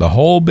Journal, the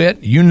whole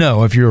bit. You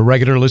know if you're a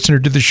regular listener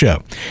to the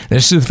show.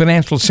 This is the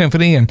Financial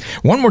Symphony. And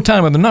one more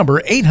time on the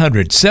number,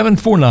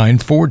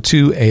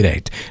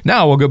 800-749-4288.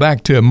 Now we'll go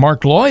back to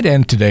Mark Lloyd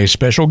and today's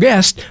special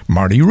guest,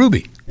 Marty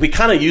Ruby. We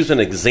kind of use an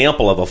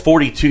example of a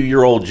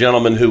 42-year-old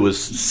gentleman who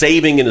was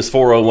saving in his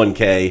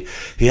 401k.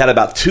 He had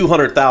about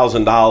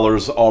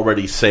 $200,000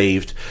 already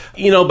saved.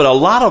 But a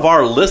lot of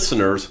our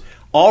listeners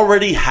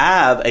already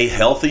have a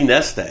healthy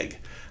nest egg.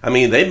 I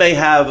mean, they may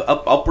have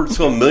upwards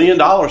to $1 million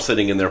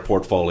sitting in their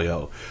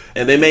portfolio.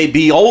 And they may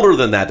be older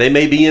than that. They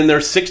may be in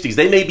their 60s.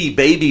 They may be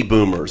baby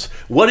boomers.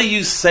 What do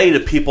you say to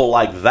people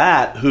like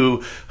that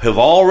who have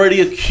already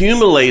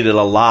accumulated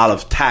a lot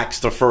of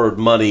tax-deferred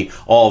money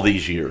all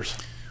these years?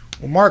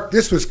 Well, Mark,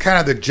 this was kind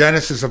of the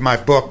genesis of my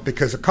book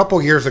because a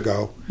couple years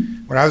ago,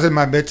 when I was in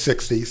my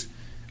mid-60s,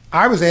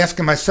 I was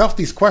asking myself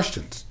these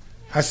questions.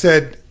 I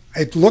said,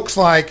 it looks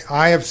like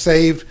I have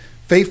saved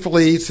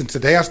faithfully since the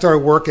day I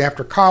started work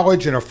after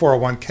college in a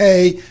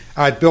 401k.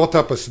 I'd built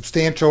up a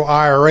substantial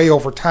IRA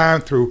over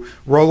time through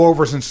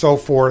rollovers and so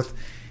forth.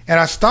 And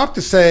I stopped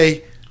to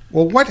say,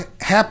 well, what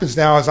happens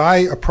now as I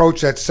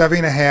approach that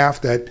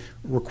 7.5, that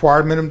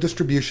required minimum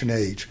distribution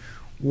age?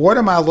 What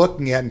am I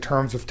looking at in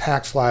terms of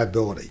tax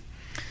liability?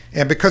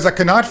 And because I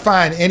could not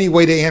find any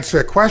way to answer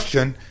that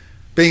question,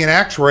 being an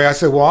actuary, I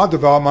said, well, I'll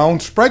develop my own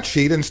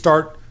spreadsheet and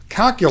start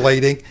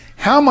calculating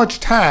how much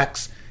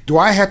tax do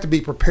I have to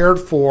be prepared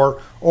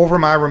for over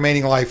my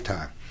remaining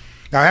lifetime.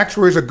 Now,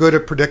 actuaries are good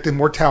at predicting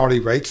mortality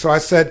rates, so I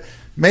said,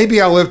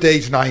 maybe I'll live to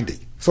age 90.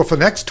 So for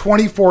the next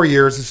 24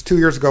 years, it's 2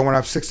 years ago when I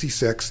was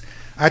 66,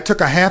 I took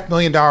a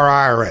 $500,000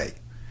 IRA.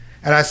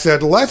 And I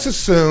said, let's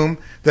assume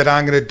that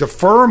I'm going to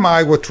defer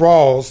my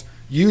withdrawals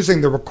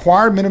using the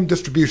required minimum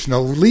distribution, the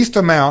least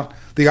amount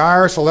the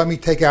IRS will let me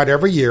take out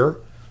every year.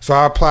 So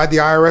I applied the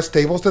IRS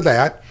tables to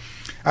that.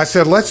 I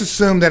said, let's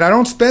assume that I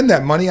don't spend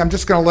that money. I'm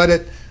just going to let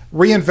it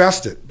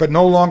reinvest it, but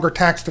no longer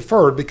tax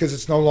deferred because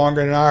it's no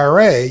longer an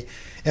IRA.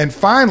 And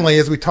finally,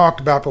 as we talked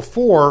about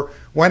before,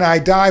 when I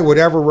die,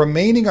 whatever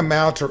remaining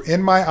amounts are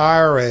in my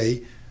IRA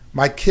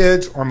my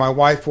kids or my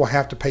wife will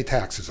have to pay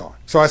taxes on.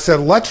 So I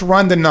said, let's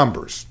run the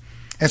numbers.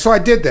 And so I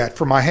did that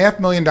for my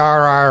 $500,000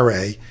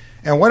 IRA.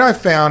 And what I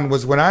found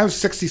was when I was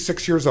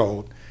 66 years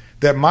old,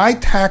 that my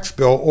tax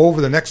bill over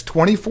the next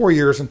 24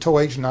 years until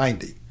age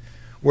 90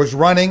 was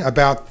running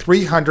about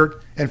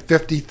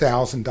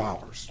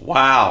 $350,000.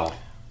 Wow.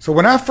 So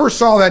when I first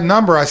saw that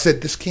number, I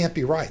said, this can't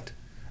be right.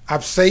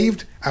 I've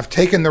saved, I've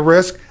taken the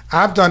risk,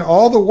 I've done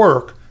all the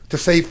work to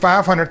save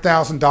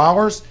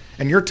 $500,000,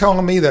 and you're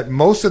telling me that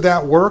most of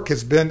that work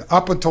has been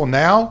up until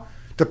now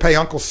to pay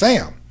Uncle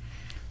Sam.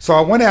 So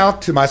I went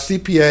out to my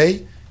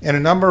CPA and a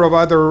number of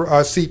other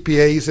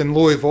CPAs in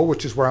Louisville,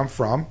 which is where I'm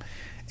from,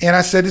 and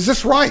I said, is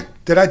this right?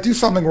 Did I do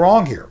something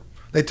wrong here?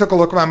 They took a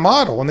look at my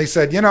model and they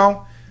said,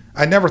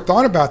 I never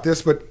thought about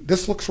this, but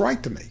this looks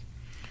right to me.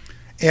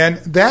 And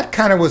that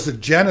kind of was the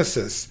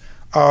genesis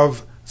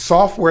of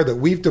software that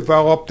we've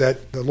developed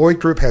that the Lloyd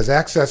Group has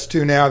access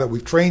to now, that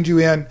we've trained you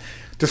in,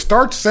 to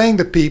start saying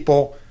to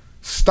people,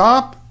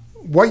 stop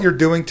what you're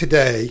doing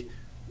today,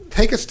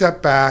 take a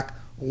step back,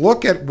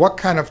 look at what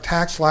kind of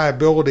tax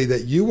liability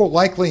that you will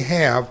likely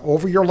have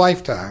over your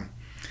lifetime,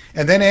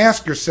 and then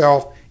ask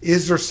yourself,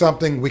 is there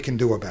something we can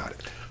do about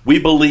it? We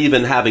believe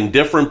in having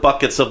different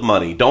buckets of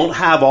money. Don't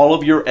have all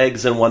of your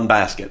eggs in one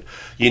basket.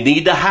 You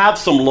need to have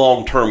some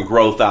long-term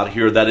growth out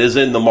here that is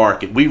in the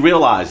market. We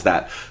realize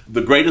that.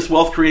 The greatest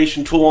wealth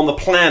creation tool on the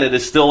planet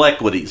is still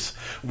equities.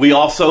 We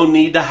also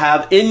need to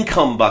have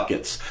income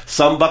buckets.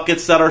 Some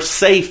buckets that are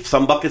safe,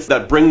 some buckets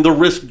that bring the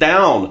risk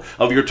down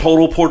of your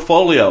total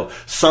portfolio,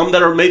 some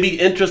that are maybe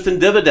interest and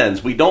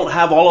dividends. We don't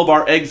have all of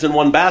our eggs in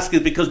one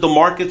basket because the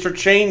markets are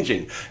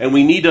changing. And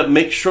we need to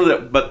make sure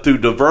that, but through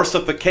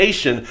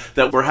diversification,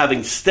 that we're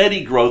having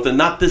steady growth and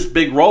not this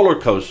big roller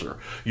coaster.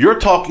 You're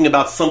talking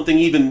about something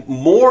even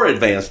more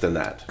advanced than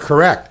that.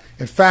 Correct.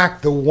 In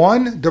fact, the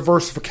one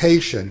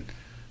diversification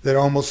that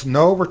almost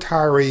no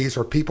retirees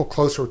or people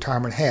close to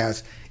retirement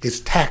has is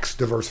tax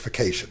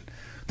diversification.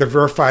 They're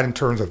verified in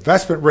terms of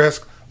investment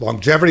risk,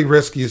 longevity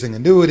risk using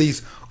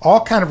annuities,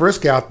 all kind of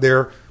risk out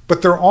there,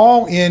 but they're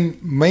all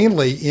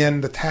mainly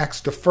in the tax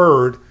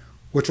deferred,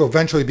 which will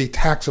eventually be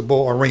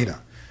taxable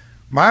arena.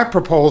 My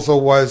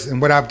proposal was,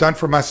 and what I've done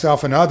for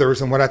myself and others,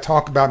 and what I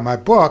talk about in my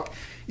book,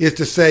 is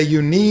to say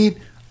you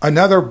need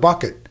another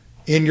bucket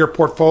in your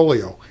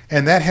portfolio,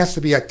 and that has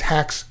to be a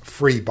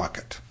tax-free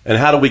bucket. And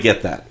how do we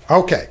get that?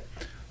 Okay,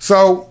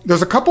 so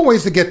there's a couple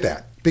ways to get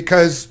that,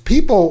 because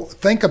people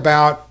think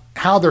about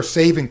how they're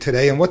saving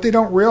today, and what they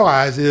don't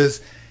realize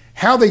is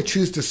how they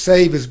choose to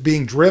save is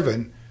being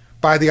driven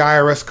by the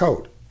IRS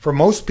code. For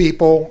most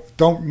people,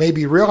 don't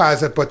maybe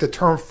realize it, but the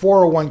term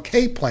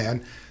 401k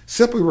plan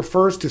simply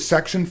refers to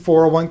Section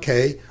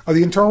 401k of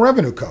the Internal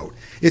Revenue Code.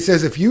 It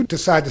says if you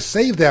decide to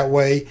save that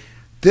way,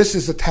 this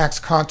is the tax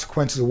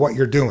consequences of what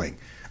you're doing.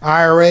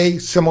 IRA,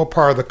 similar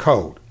part of the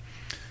code.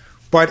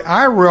 But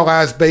I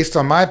realized based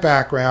on my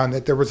background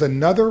that there was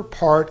another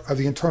part of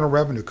the Internal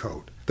Revenue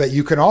Code that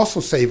you can also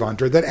save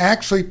under that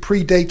actually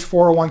predates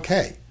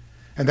 401k,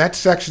 and that's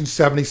Section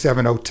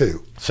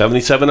 7702.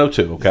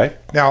 7702, okay.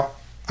 Now,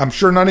 I'm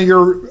sure none of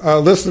your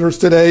listeners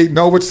today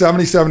know what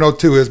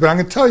 7702 is, but I'm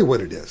going to tell you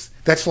what it is.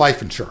 That's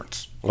life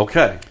insurance.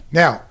 Okay.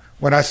 Now,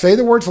 when I say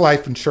the words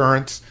life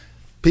insurance,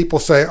 people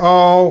say,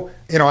 I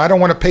don't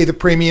want to pay the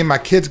premium. My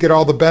kids get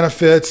all the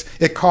benefits.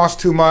 It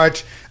costs too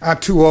much. I'm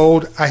too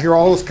old. I hear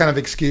all those kind of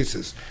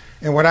excuses.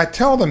 And what I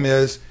tell them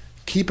is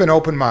keep an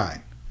open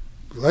mind.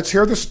 Let's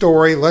hear the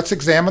story. Let's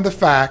examine the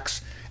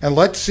facts. And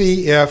let's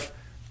see if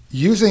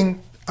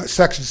using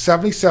Section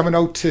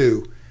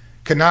 7702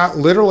 cannot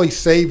literally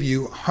save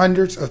you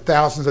hundreds of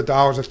thousands of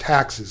dollars of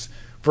taxes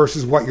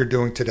versus what you're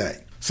doing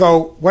today.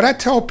 So what I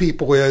tell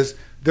people is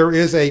there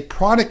is a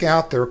product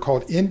out there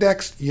called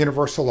Indexed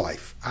Universal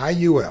Life,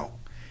 IUL,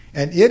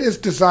 and it is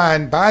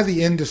designed by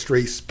the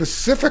industry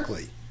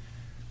specifically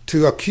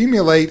to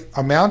accumulate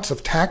amounts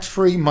of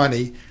tax-free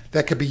money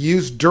that could be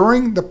used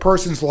during the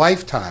person's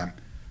lifetime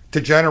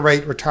to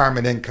generate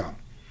retirement income.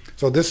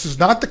 So this is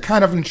not the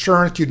kind of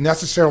insurance you'd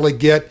necessarily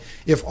get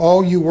if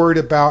all you worried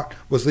about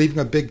was leaving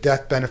a big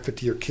death benefit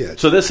to your kids.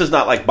 So this is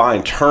not like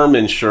buying term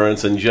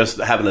insurance and just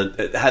having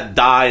a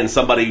die and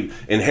somebody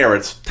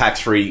inherits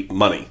tax-free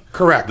money.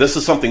 Correct. This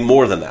is something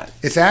more than that.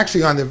 It's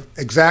actually on the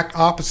exact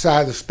opposite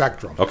side of the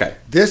spectrum. Okay.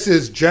 This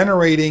is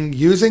generating,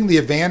 using the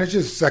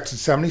advantages of Section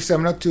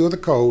 7702 of the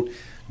code,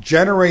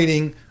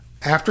 generating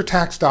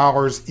after-tax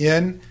dollars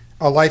in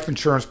a life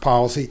insurance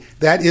policy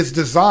that is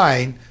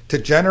designed to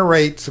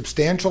generate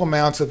substantial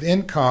amounts of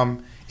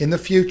income in the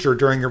future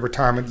during your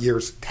retirement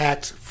years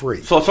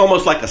tax-free. So it's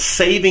almost like a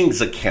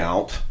savings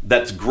account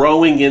that's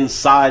growing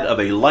inside of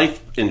a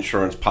life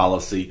insurance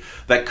policy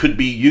that could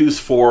be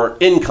used for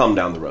income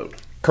down the road.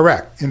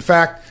 Correct. In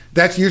fact,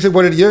 that's usually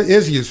what it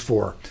is used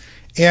for.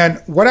 And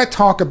what I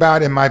talk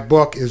about in my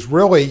book is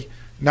really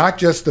not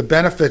just the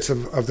benefits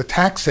of the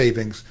tax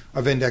savings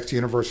of Indexed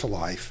Universal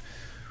Life,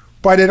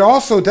 but it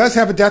also does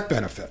have a death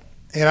benefit.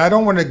 And I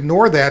don't want to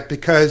ignore that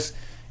because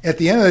at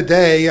the end of the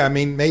day, I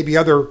mean, maybe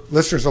other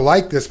listeners are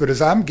like this, but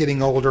as I'm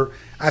getting older,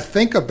 I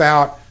think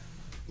about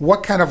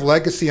what kind of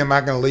legacy am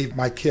I going to leave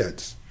my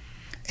kids?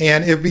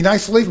 And it'd be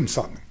nice to leave them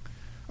something.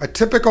 A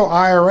typical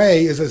IRA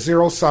is a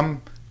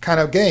zero-sum kind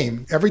of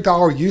game. Every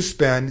dollar you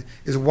spend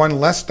is one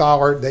less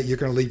dollar that you're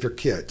going to leave your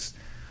kids.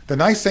 The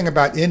nice thing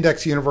about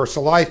Index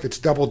Universal Life, it's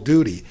double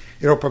duty.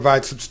 It'll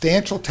provide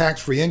substantial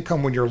tax-free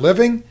income when you're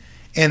living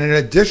and an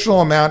additional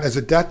amount as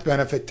a death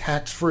benefit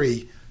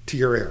tax-free to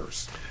your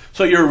heirs.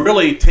 So you're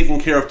really taking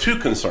care of two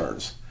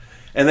concerns.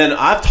 And then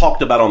I've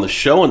talked about on the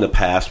show in the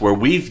past where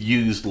we've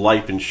used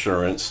life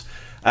insurance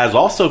as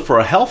also for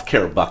a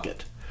healthcare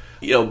bucket.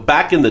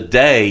 Back in the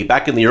day,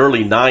 back in the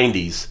early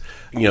 90s,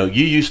 you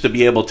used to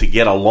be able to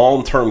get a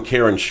long-term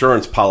care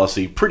insurance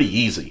policy pretty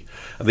easy.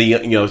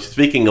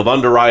 Speaking of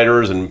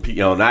underwriters and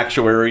and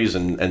actuaries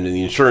and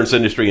the insurance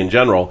industry in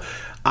general,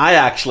 I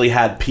actually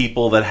had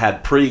people that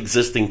had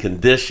pre-existing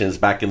conditions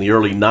back in the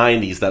early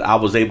 90s that I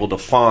was able to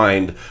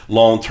find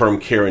long-term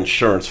care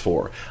insurance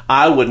for.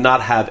 I would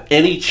not have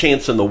any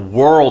chance in the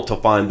world to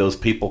find those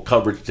people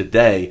coverage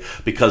today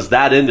because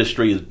that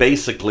industry is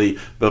basically,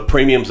 the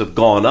premiums have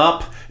gone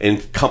up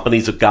and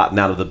companies have gotten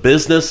out of the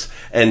business.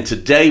 And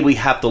today we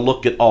have to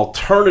look at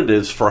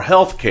alternatives for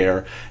health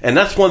care. And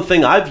that's one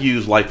thing I've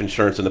used life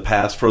insurance in the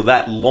past for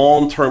that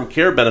long-term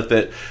care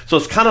benefit. So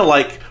it's kind of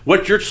like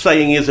what you're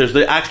saying is there's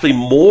actually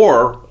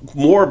more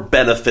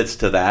benefits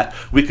to that.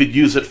 We could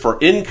use it for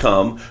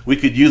income. We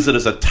could use it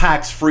as a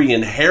tax-free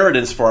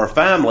inheritance for our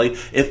family.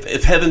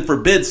 If heaven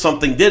forbid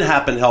something did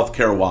happen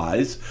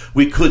healthcare-wise,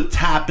 we could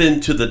tap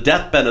into the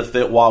death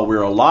benefit while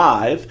we're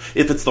alive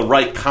if it's the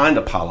right kind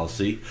of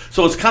policy.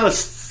 So it's kind of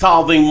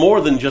solving more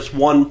than just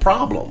one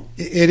problem.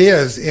 It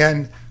is,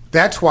 and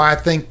that's why I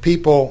think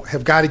people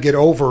have got to get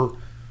over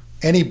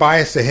any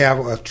bias they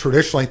have a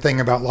traditionally thing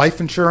about life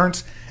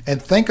insurance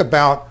and think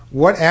about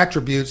what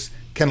attributes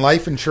can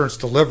life insurance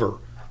deliver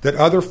that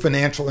other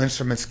financial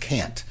instruments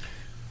can't.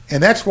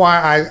 And that's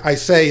why I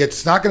say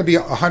it's not going to be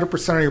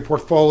 100% of your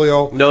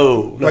portfolio.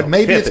 No, but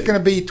maybe it's going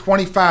to be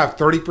 25,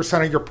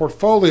 30% of your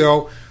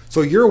portfolio.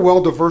 So you're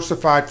well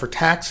diversified for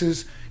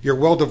taxes. You're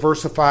well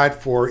diversified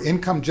for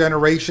income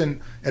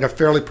generation at a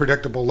fairly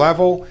predictable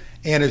level.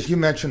 And as you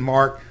mentioned,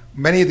 Mark,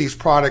 many of these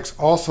products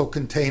also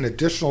contain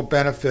additional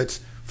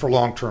benefits for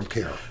long-term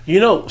care.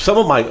 Some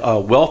of my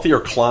wealthier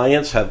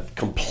clients have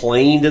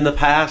complained in the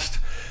past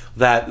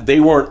that they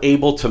weren't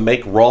able to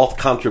make Roth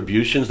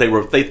contributions.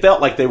 They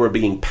felt like they were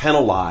being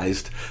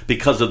penalized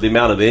because of the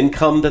amount of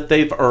income that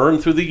they've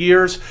earned through the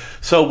years.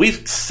 So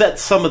we've set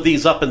some of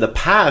these up in the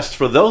past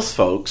for those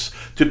folks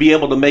to be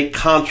able to make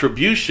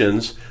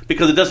contributions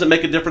because it doesn't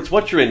make a difference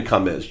what your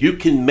income is. You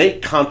can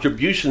make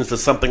contributions to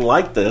something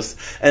like this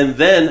and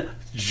then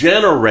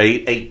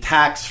generate a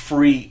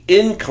tax-free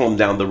income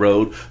down the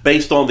road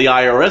based on the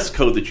IRS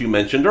code that you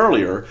mentioned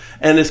earlier.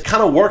 And it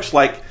kind of works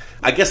like,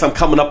 I guess I'm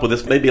coming up with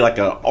this maybe like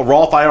a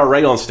Roth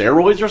IRA on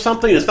steroids or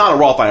something. It's not a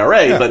Roth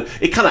IRA, but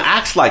it kind of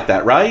acts like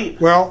that, right?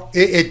 Well,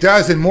 it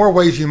does in more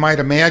ways you might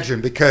imagine,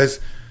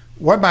 because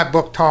what my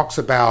book talks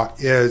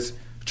about is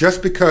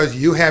just because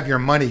you have your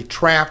money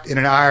trapped in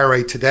an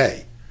IRA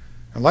today,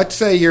 and let's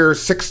say you're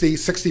 60,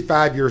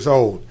 65 years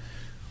old,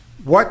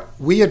 what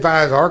we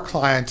advise our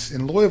clients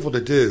in Louisville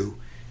to do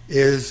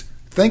is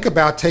think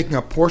about taking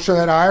a portion of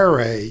that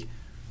IRA,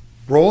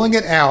 rolling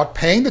it out,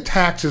 paying the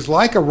taxes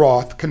like a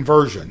Roth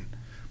conversion,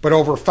 but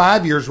over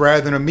 5 years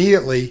rather than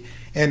immediately,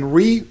 and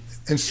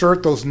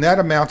reinsert those net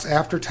amounts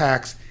after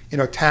tax in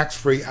a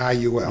tax-free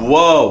IUL.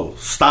 Whoa,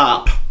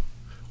 stop.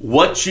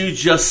 What you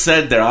just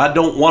said there, I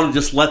don't want to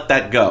just let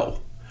that go.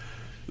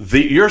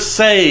 You're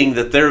saying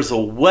that there's a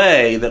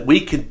way that we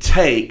could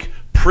take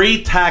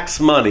pre-tax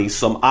money,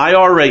 some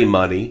IRA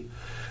money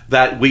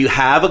that we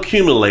have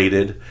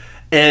accumulated,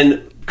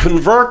 and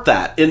convert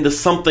that into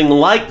something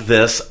like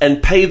this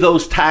and pay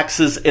those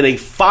taxes in a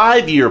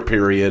 5-year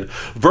period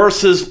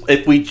versus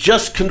if we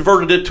just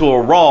converted it to a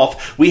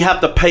Roth, we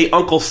have to pay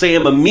Uncle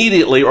Sam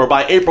immediately or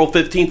by April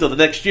 15th of the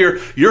next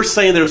year. You're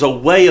saying there's a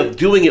way of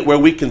doing it where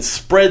we can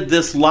spread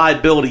this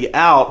liability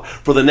out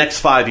for the next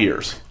 5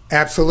 years.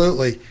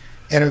 Absolutely.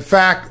 And in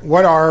fact,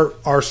 what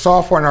our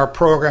software and our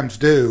programs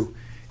do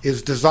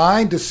is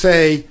designed to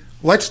say,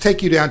 let's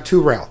take you down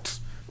two routes.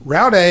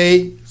 Route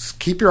A,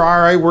 keep your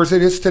IRA where it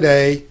is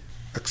today,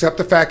 accept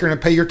the fact you're going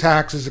to pay your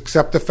taxes,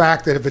 accept the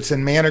fact that if it's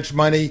in managed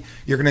money,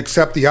 you're going to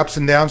accept the ups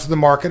and downs of the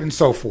market and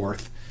so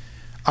forth.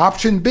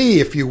 Option B,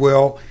 if you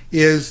will,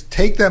 is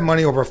take that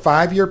money over a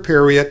 5-year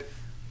period,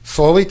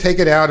 slowly take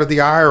it out of the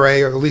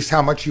IRA, or at least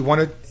how much you want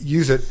to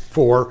use it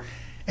for,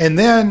 and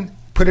then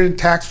put it in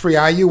tax-free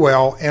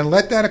IUL and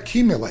let that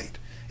accumulate.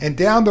 And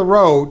down the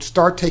road,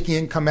 start taking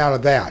income out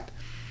of that.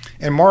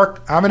 And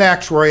Mark, I'm an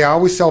actuary. I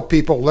always tell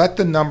people, let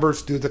the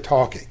numbers do the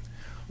talking.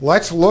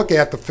 Let's look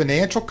at the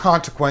financial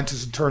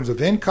consequences in terms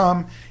of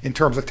income, in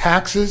terms of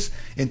taxes,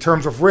 in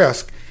terms of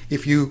risk.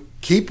 If you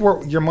keep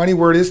your money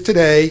where it is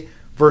today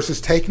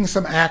versus taking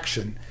some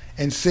action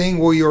and seeing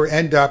where you'll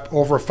end up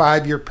over a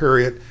 5-year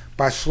period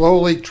by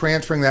slowly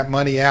transferring that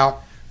money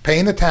out,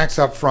 paying the tax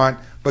up front,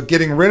 but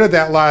getting rid of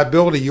that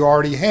liability you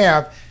already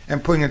have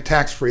and putting in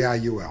tax-free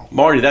IUL.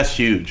 Marty, that's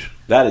huge.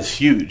 That is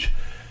huge.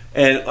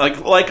 And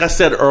like I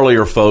said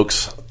earlier,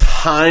 folks,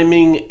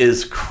 timing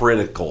is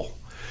critical.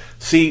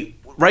 See,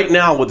 right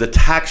now with the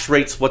tax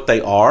rates what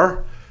they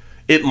are,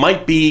 it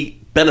might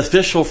be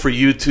beneficial for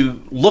you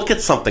to look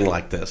at something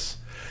like this.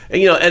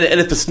 And, and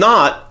if it's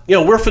not,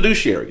 we're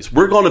fiduciaries.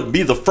 We're going to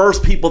be the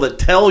first people that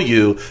tell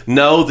you,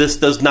 no, this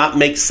does not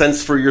make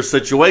sense for your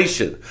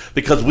situation,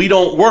 because we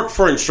don't work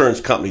for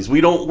insurance companies. We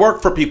don't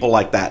work for people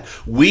like that.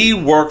 We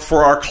work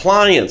for our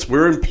clients.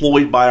 We're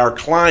employed by our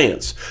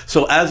clients.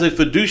 So as a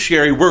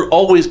fiduciary, we're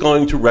always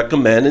going to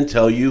recommend and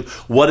tell you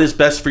what is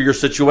best for your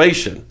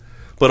situation.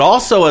 But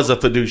also as a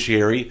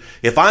fiduciary,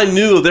 if I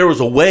knew there was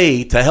a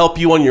way to help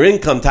you on your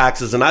income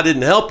taxes and I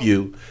didn't help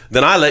you,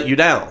 then I let you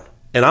down.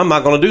 And I'm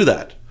not going to do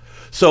that.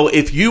 So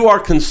if you are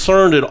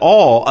concerned at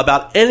all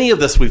about any of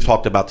this we've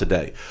talked about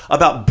today,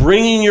 about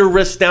bringing your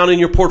risk down in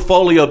your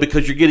portfolio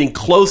because you're getting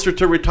closer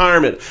to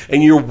retirement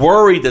and you're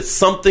worried that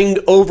something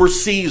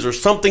overseas or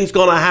something's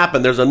going to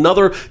happen, there's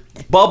another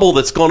bubble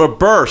that's going to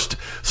burst,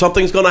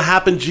 something's going to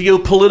happen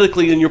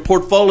geopolitically in your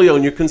portfolio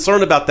and you're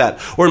concerned about that,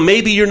 or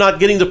maybe you're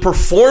not getting the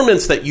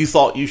performance that you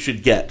thought you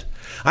should get.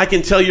 I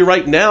can tell you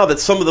right now that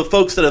some of the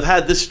folks that have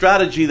had this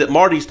strategy that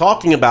Marty's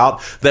talking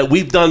about that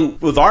we've done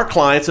with our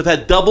clients have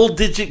had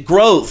double-digit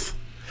growth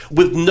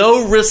with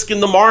no risk in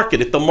the market.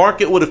 If the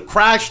market would have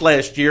crashed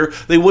last year,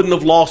 they wouldn't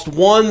have lost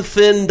one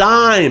thin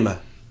dime.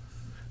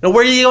 Now,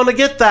 where are you going to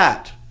get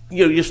that?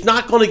 You're just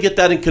not going to get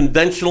that in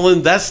conventional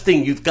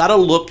investing. You've got to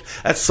look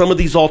at some of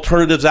these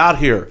alternatives out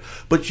here.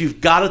 But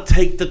you've got to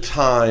take the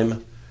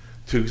time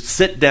to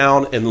sit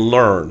down and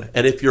learn.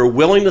 And if you're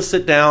willing to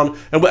sit down,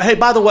 and hey,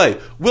 by the way,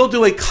 we'll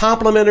do a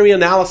complimentary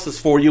analysis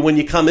for you when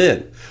you come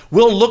in.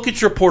 We'll look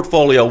at your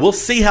portfolio. We'll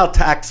see how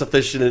tax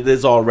efficient it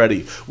is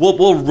already.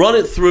 We'll run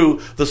it through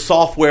the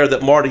software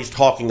that Marty's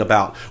talking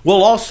about.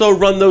 We'll also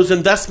run those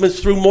investments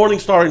through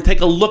Morningstar and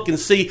take a look and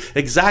see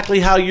exactly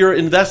how you're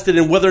invested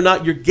and whether or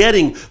not you're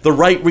getting the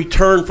right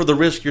return for the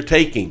risk you're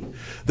taking.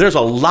 There's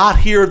a lot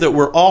here that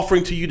we're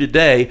offering to you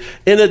today,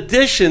 in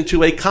addition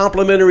to a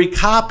complimentary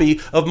copy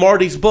of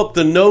Marty's book,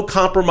 The No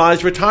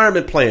Compromise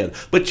Retirement Plan.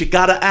 But you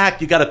got to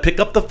act. You got to pick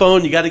up the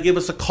phone. You got to give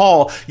us a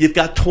call. You've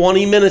got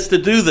 20 minutes to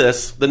do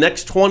this. The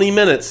next 20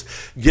 minutes,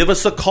 give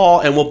us a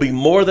call, and we'll be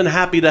more than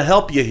happy to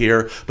help you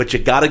here. But you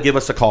got to give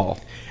us a call.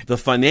 The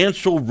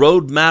Financial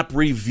Roadmap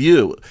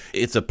Review.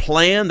 It's a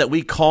plan that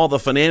we call the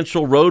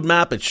Financial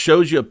Roadmap. It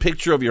shows you a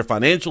picture of your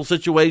financial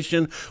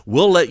situation.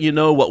 We'll let you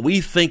know what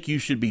we think you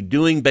should be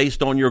doing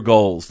based on your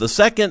goals. The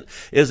second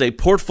is a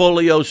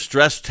portfolio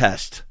stress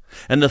test.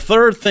 And the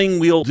third thing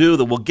we'll do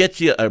that will get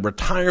you a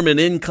retirement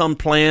income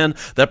plan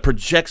that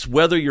projects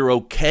whether you're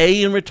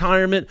okay in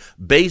retirement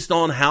based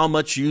on how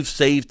much you've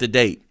saved to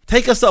date.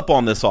 Take us up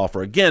on this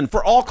offer. Again,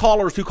 for all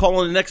callers who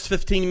call in the next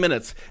 15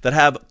 minutes that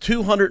have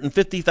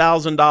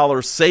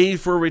 $250,000 saved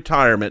for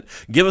retirement,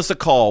 give us a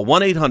call,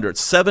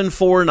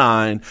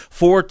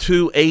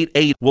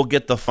 1-800-749-4288. We'll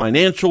get the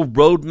Financial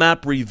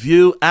Roadmap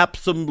Review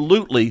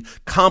absolutely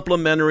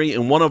complimentary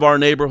in one of our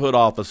neighborhood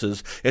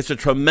offices. It's a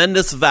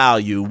tremendous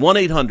value,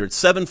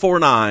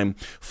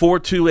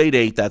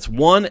 1-800-749-4288. That's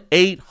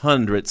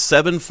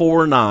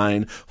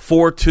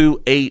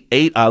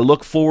 1-800-749-4288. I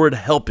look forward to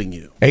helping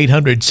you.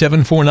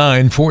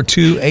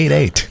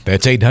 800-749-4288.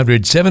 That's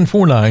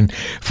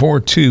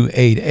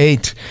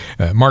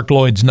 800-749-4288. Mark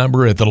Lloyd's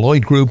number at the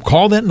Lloyd Group.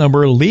 Call that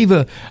number. Leave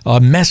a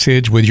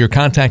message with your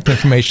contact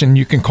information.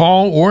 You can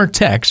call or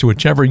text,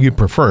 whichever you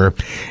prefer,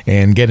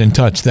 and get in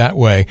touch that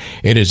way.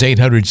 It is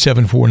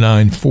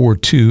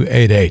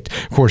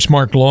 800-749-4288. Of course,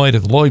 Mark Lloyd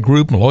at the Lloyd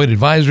Group and Lloyd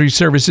Advisory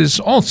Services,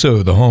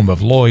 also the home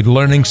of Lloyd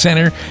Learning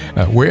Center.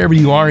 Wherever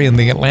you are in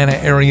the Atlanta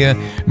area,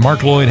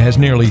 Mark Lloyd has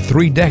nearly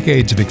 3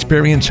 decades of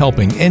experience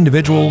helping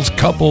individuals,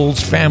 couples,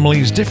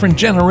 families, different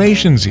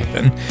generations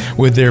even,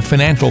 with their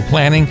financial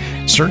planning,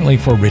 certainly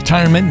for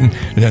retirement.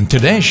 And on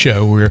today's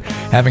show, we're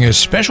having a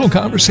special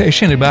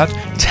conversation about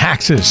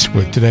taxes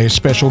with today's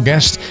special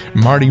guest,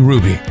 Marty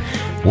Ruby.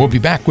 We'll be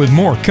back with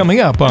more coming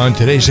up on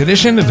today's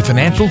edition of the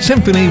Financial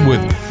Symphony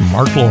with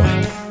Mark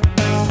Lloyd.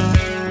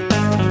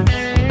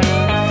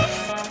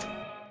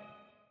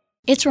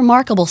 It's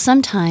remarkable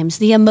sometimes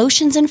the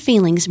emotions and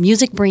feelings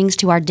music brings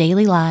to our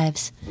daily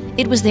lives.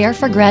 It was there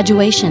for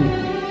graduation,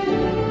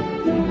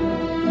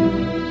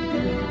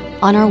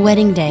 on our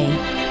wedding day,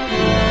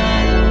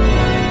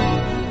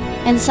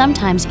 and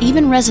sometimes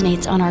even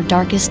resonates on our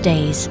darkest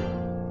days.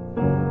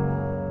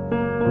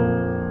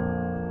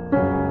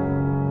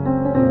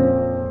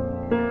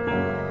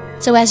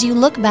 So as you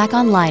look back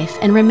on life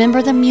and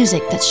remember the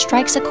music that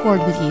strikes a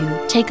chord with you,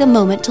 take a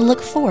moment to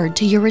look forward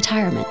to your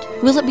retirement.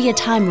 Will it be a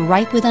time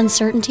ripe with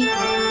uncertainty?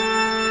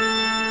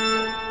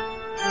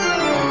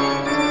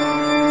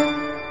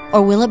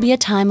 Or will it be a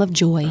time of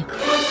joy?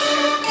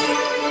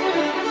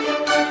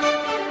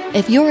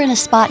 If you're in a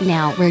spot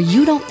now where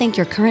you don't think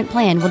your current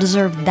plan will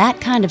deserve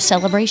that kind of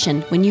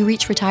celebration when you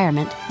reach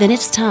retirement, then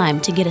it's time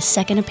to get a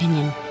second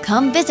opinion.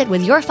 Come visit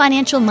with your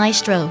financial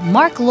maestro,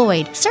 Mark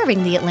Lloyd,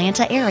 serving the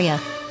Atlanta area.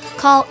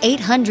 Call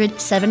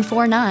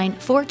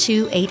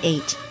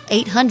 800-749-4288.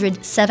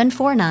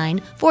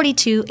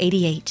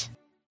 800-749-4288.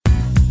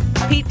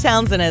 Pete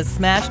Townsend has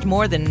smashed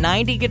more than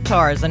 90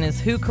 guitars in his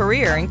Who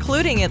career,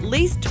 including at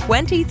least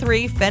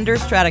 23 Fender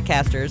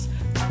Stratocasters,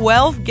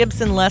 12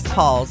 Gibson Les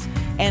Pauls,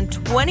 and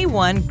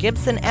 21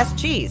 Gibson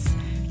SGs.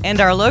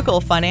 And our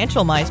local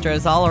financial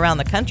maestros all around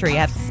the country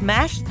have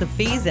smashed the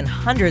fees in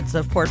hundreds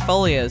of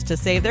portfolios to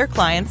save their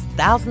clients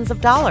thousands of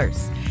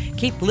dollars.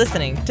 Keep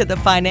listening to the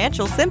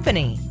Financial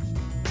Symphony.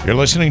 You're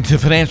listening to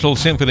Financial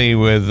Symphony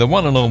with the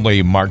one and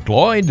only Mark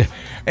Lloyd.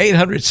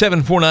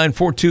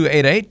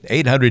 800-749-4288.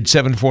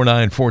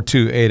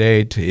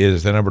 800-749-4288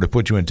 is the number to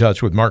put you in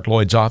touch with Mark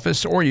Lloyd's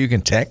office, or you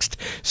can text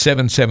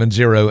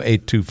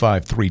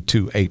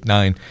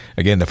 770-825-3289.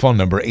 Again, the phone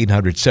number,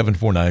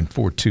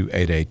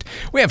 800-749-4288.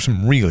 We have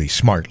some really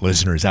smart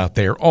listeners out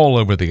there all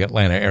over the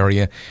Atlanta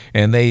area,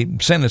 and they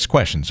send us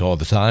questions all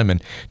the time.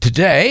 And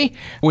today,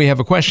 we have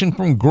a question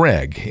from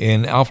Greg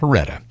in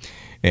Alpharetta.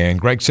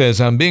 And Greg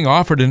says, I'm being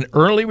offered an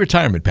early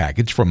retirement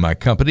package from my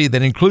company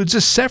that includes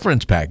a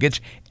severance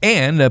package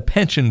and a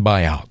pension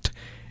buyout.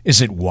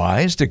 Is it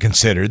wise to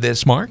consider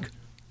this, Mark?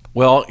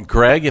 Well,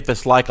 Greg, if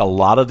it's like a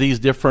lot of these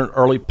different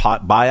early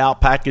buyout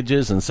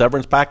packages and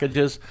severance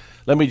packages,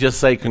 let me just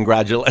say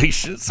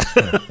congratulations.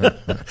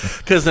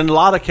 Because in a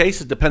lot of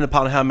cases, depending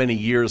upon how many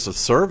years of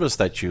service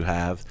that you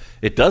have,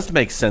 it does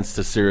make sense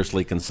to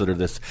seriously consider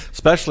this,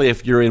 especially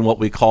if you're in what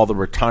we call the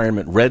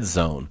retirement red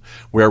zone,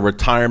 where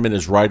retirement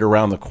is right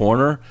around the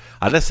corner.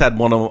 I just had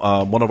one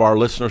of our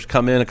listeners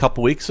come in a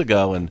couple weeks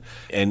ago,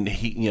 and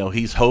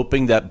he's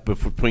hoping that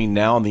between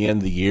now and the end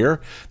of the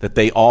year that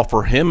they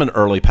offer him an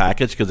early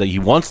package because he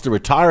wants to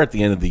retire at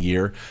the end of the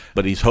year,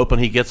 but he's hoping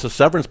he gets a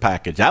severance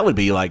package. That would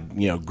be like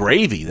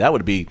gravy. That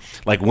would be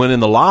like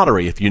winning the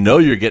lottery if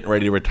you're getting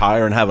ready to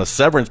retire and have a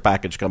severance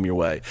package come your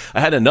way.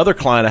 I had another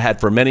client I had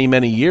for many,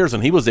 many years,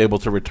 and he was able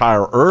to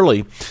retire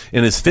early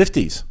in his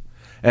 50s.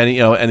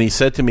 And he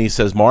said to me, he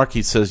says, Mark,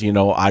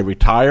 I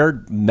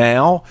retired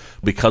now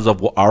because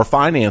of our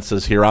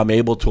finances here. I'm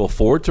able to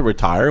afford to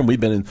retire, and we've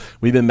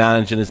been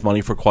managing his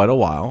money for quite a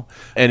while.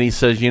 And he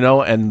says,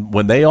 and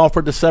when they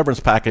offered the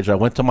severance package, I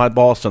went to my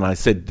boss and I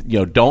said,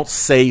 don't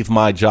save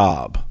my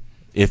job.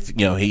 If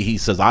he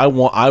says I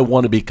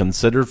want to be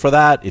considered for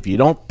that. If you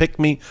don't pick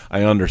me,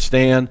 I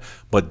understand,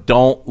 but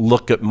don't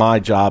look at my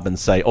job and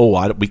say,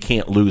 we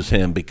can't lose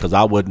him, because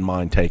I wouldn't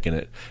mind taking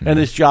it. Mm-hmm. And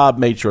his job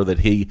made sure that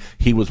he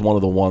was one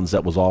of the ones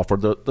that was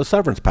offered the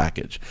severance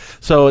package.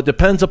 So it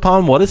depends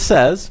upon what it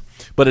says,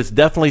 but it's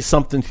definitely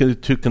something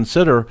to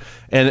consider.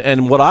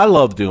 And what I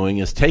love doing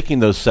is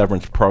taking those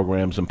severance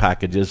programs and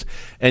packages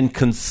and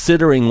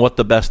considering what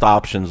the best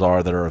options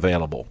are that are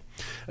available.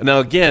 Now,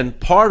 again,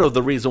 part of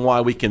the reason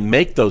why we can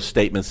make those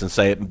statements and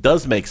say it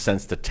does make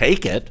sense to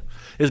take it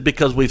is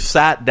because we've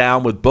sat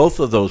down with both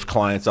of those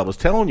clients I was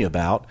telling you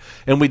about,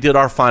 and we did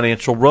our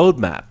financial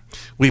roadmap.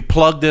 We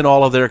plugged in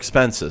all of their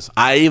expenses.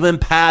 I even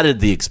padded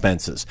the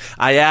expenses.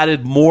 I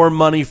added more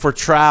money for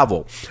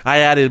travel. I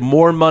added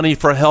more money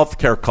for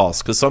healthcare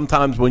costs, because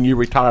sometimes when you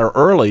retire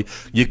early,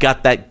 you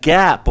got that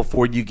gap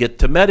before you get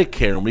to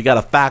Medicare, and we got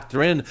to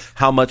factor in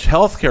how much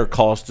healthcare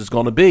cost is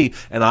going to be,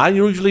 and I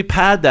usually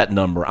pad that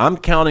number. I'm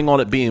counting on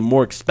it being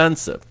more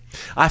expensive.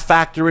 I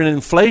factor in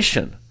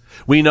inflation.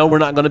 We know we're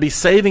not going to be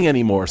saving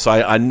anymore, so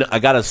I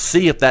got to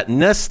see if that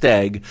nest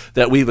egg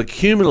that we've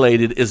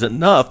accumulated is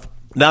enough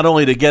not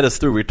only to get us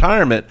through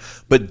retirement,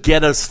 but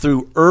get us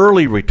through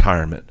early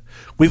retirement.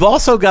 We've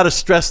also got to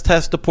stress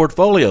test the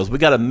portfolios. We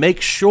got to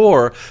make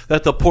sure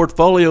that the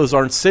portfolios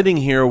aren't sitting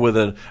here with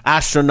an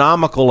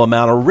astronomical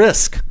amount of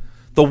risk.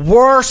 The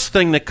worst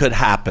thing that could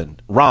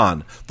happen,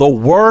 Ron, the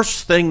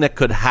worst thing that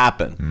could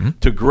happen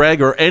to Greg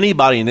or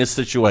anybody in this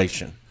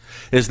situation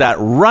is that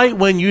right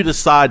when you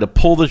decide to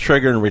pull the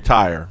trigger and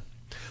retire,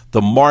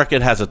 the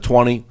market has a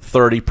 20,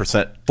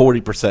 30%,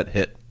 40%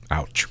 hit.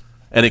 Ouch.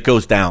 And it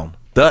goes down.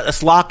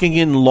 That's locking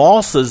in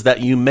losses that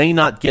you may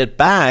not get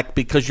back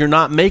because you're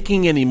not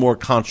making any more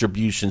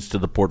contributions to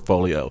the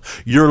portfolio.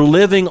 You're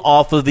living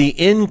off of the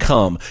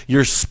income.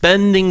 You're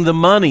spending the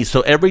money.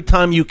 So every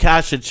time you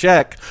cash a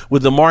check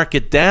with the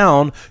market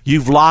down,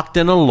 you've locked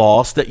in a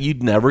loss that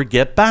you'd never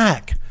get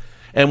back.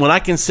 And when I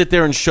can sit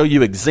there and show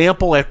you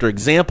example after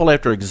example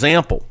after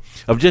example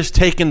of just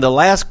taking the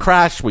last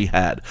crash we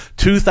had,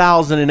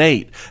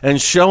 2008,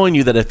 and showing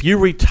you that if you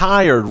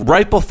retired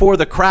right before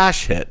the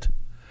crash hit,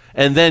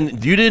 and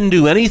then you didn't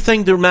do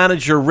anything to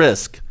manage your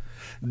risk,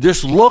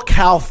 just look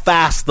how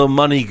fast the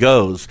money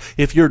goes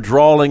if you're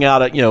drawing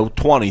out at $20,000,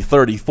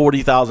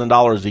 $30,000,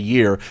 $40,000 a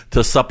year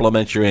to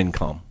supplement your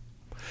income.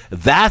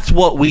 That's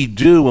what we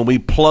do when we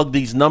plug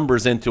these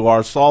numbers into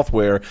our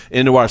software,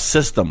 into our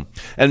system.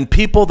 And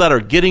people that are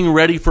getting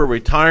ready for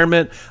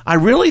retirement, I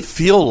really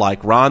feel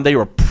like, Ron, they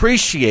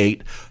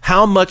appreciate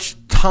how much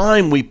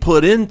time we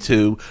put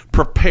into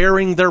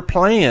preparing their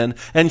plan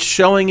and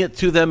showing it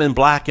to them in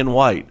black and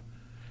white.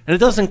 And it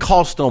doesn't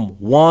cost them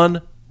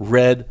one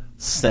red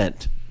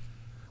cent.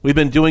 We've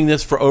been doing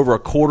this for over a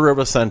quarter of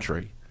a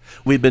century.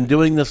 We've been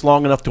doing this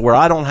long enough to where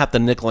I don't have to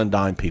nickel and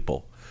dime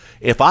people.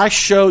 If I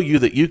show you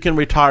that you can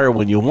retire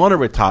when you want to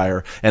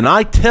retire, and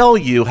I tell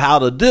you how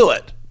to do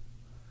it,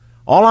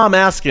 all I'm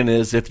asking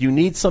is if you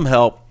need some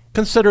help,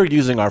 consider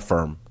using our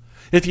firm.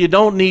 If you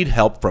don't need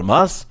help from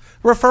us,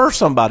 refer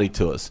somebody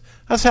to us.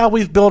 That's how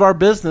we've built our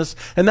business,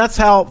 and that's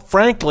how,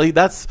 frankly,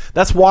 that's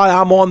why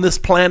I'm on this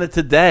planet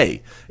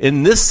today.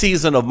 In this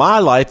season of my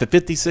life, at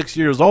 56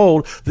 years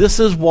old, this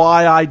is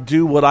why I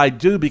do what I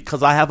do,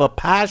 because I have a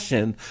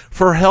passion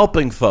for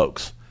helping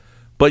folks.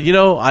 But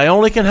I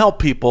only can help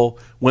people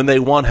when they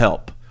want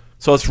help.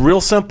 So it's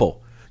real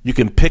simple. You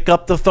can pick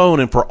up the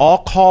phone, and for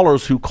all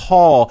callers who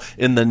call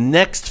in the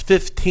next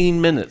 15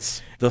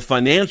 minutes, the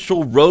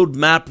Financial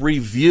Roadmap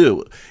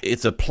Review.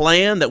 It's a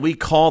plan that we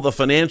call the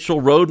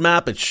Financial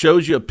Roadmap. It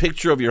shows you a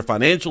picture of your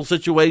financial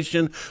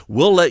situation.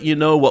 We'll let you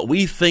know what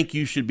we think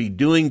you should be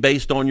doing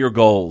based on your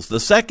goals. The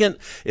second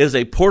is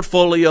a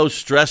portfolio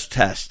stress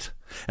test.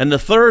 And the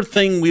third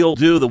thing we'll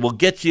do that will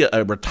get you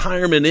a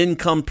retirement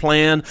income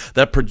plan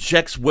that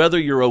projects whether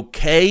you're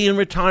okay in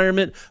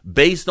retirement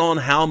based on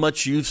how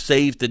much you've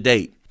saved to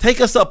date. Take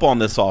us up on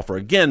this offer.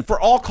 Again, for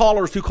all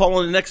callers who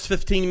call in the next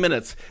 15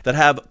 minutes that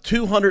have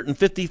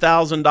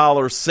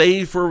 $250,000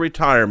 saved for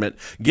retirement,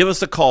 give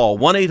us a call,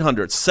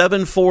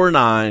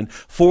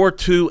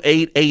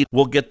 1-800-749-4288.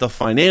 We'll get the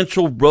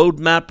Financial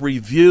Roadmap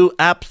Review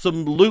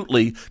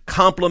absolutely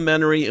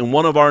complimentary in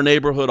one of our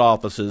neighborhood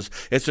offices.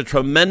 It's a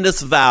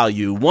tremendous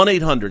value.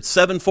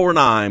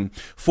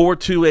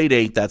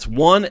 1-800-749-4288. That's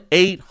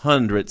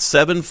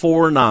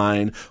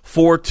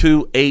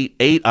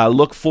 1-800-749-4288. I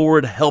look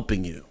forward to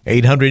helping you.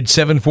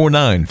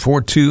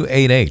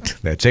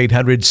 800-749-4288. That's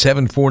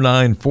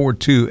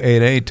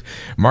 800-749-4288.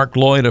 Mark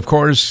Lloyd, of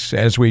course,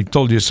 as we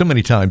told you so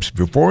many times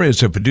before,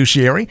 is a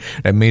fiduciary.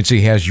 That means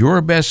he has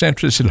your best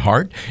interest at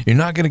heart. You're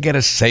not going to get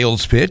a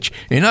sales pitch.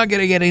 You're not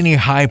going to get any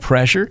high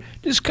pressure.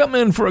 Just come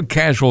in for a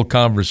casual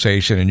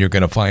conversation, and you're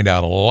going to find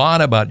out a lot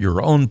about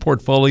your own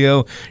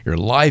portfolio, your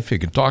life. You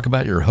can talk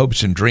about your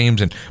hopes and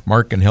dreams, and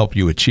Mark can help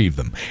you achieve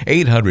them.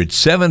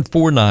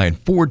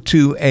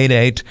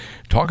 800-749-4288.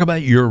 Talk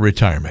about your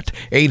retirement.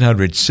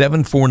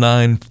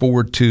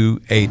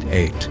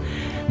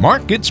 800-749-4288.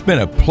 Mark, it's been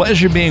a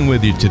pleasure being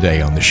with you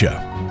today on the show.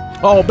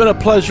 Oh, been a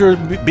pleasure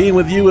being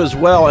with you as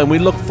well, and we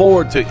look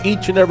forward to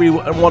each and every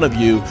one of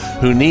you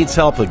who needs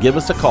help to give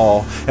us a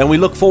call, and we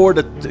look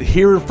forward to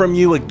hearing from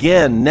you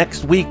again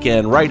next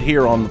weekend right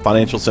here on the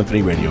Financial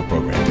Symphony radio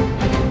program.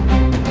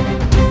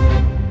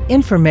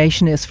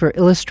 Information is for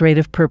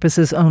illustrative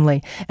purposes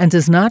only and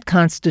does not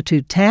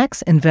constitute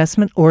tax,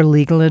 investment, or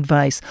legal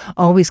advice.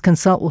 Always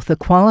consult with a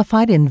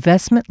qualified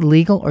investment,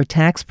 legal, or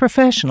tax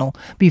professional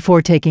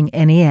before taking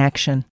any action.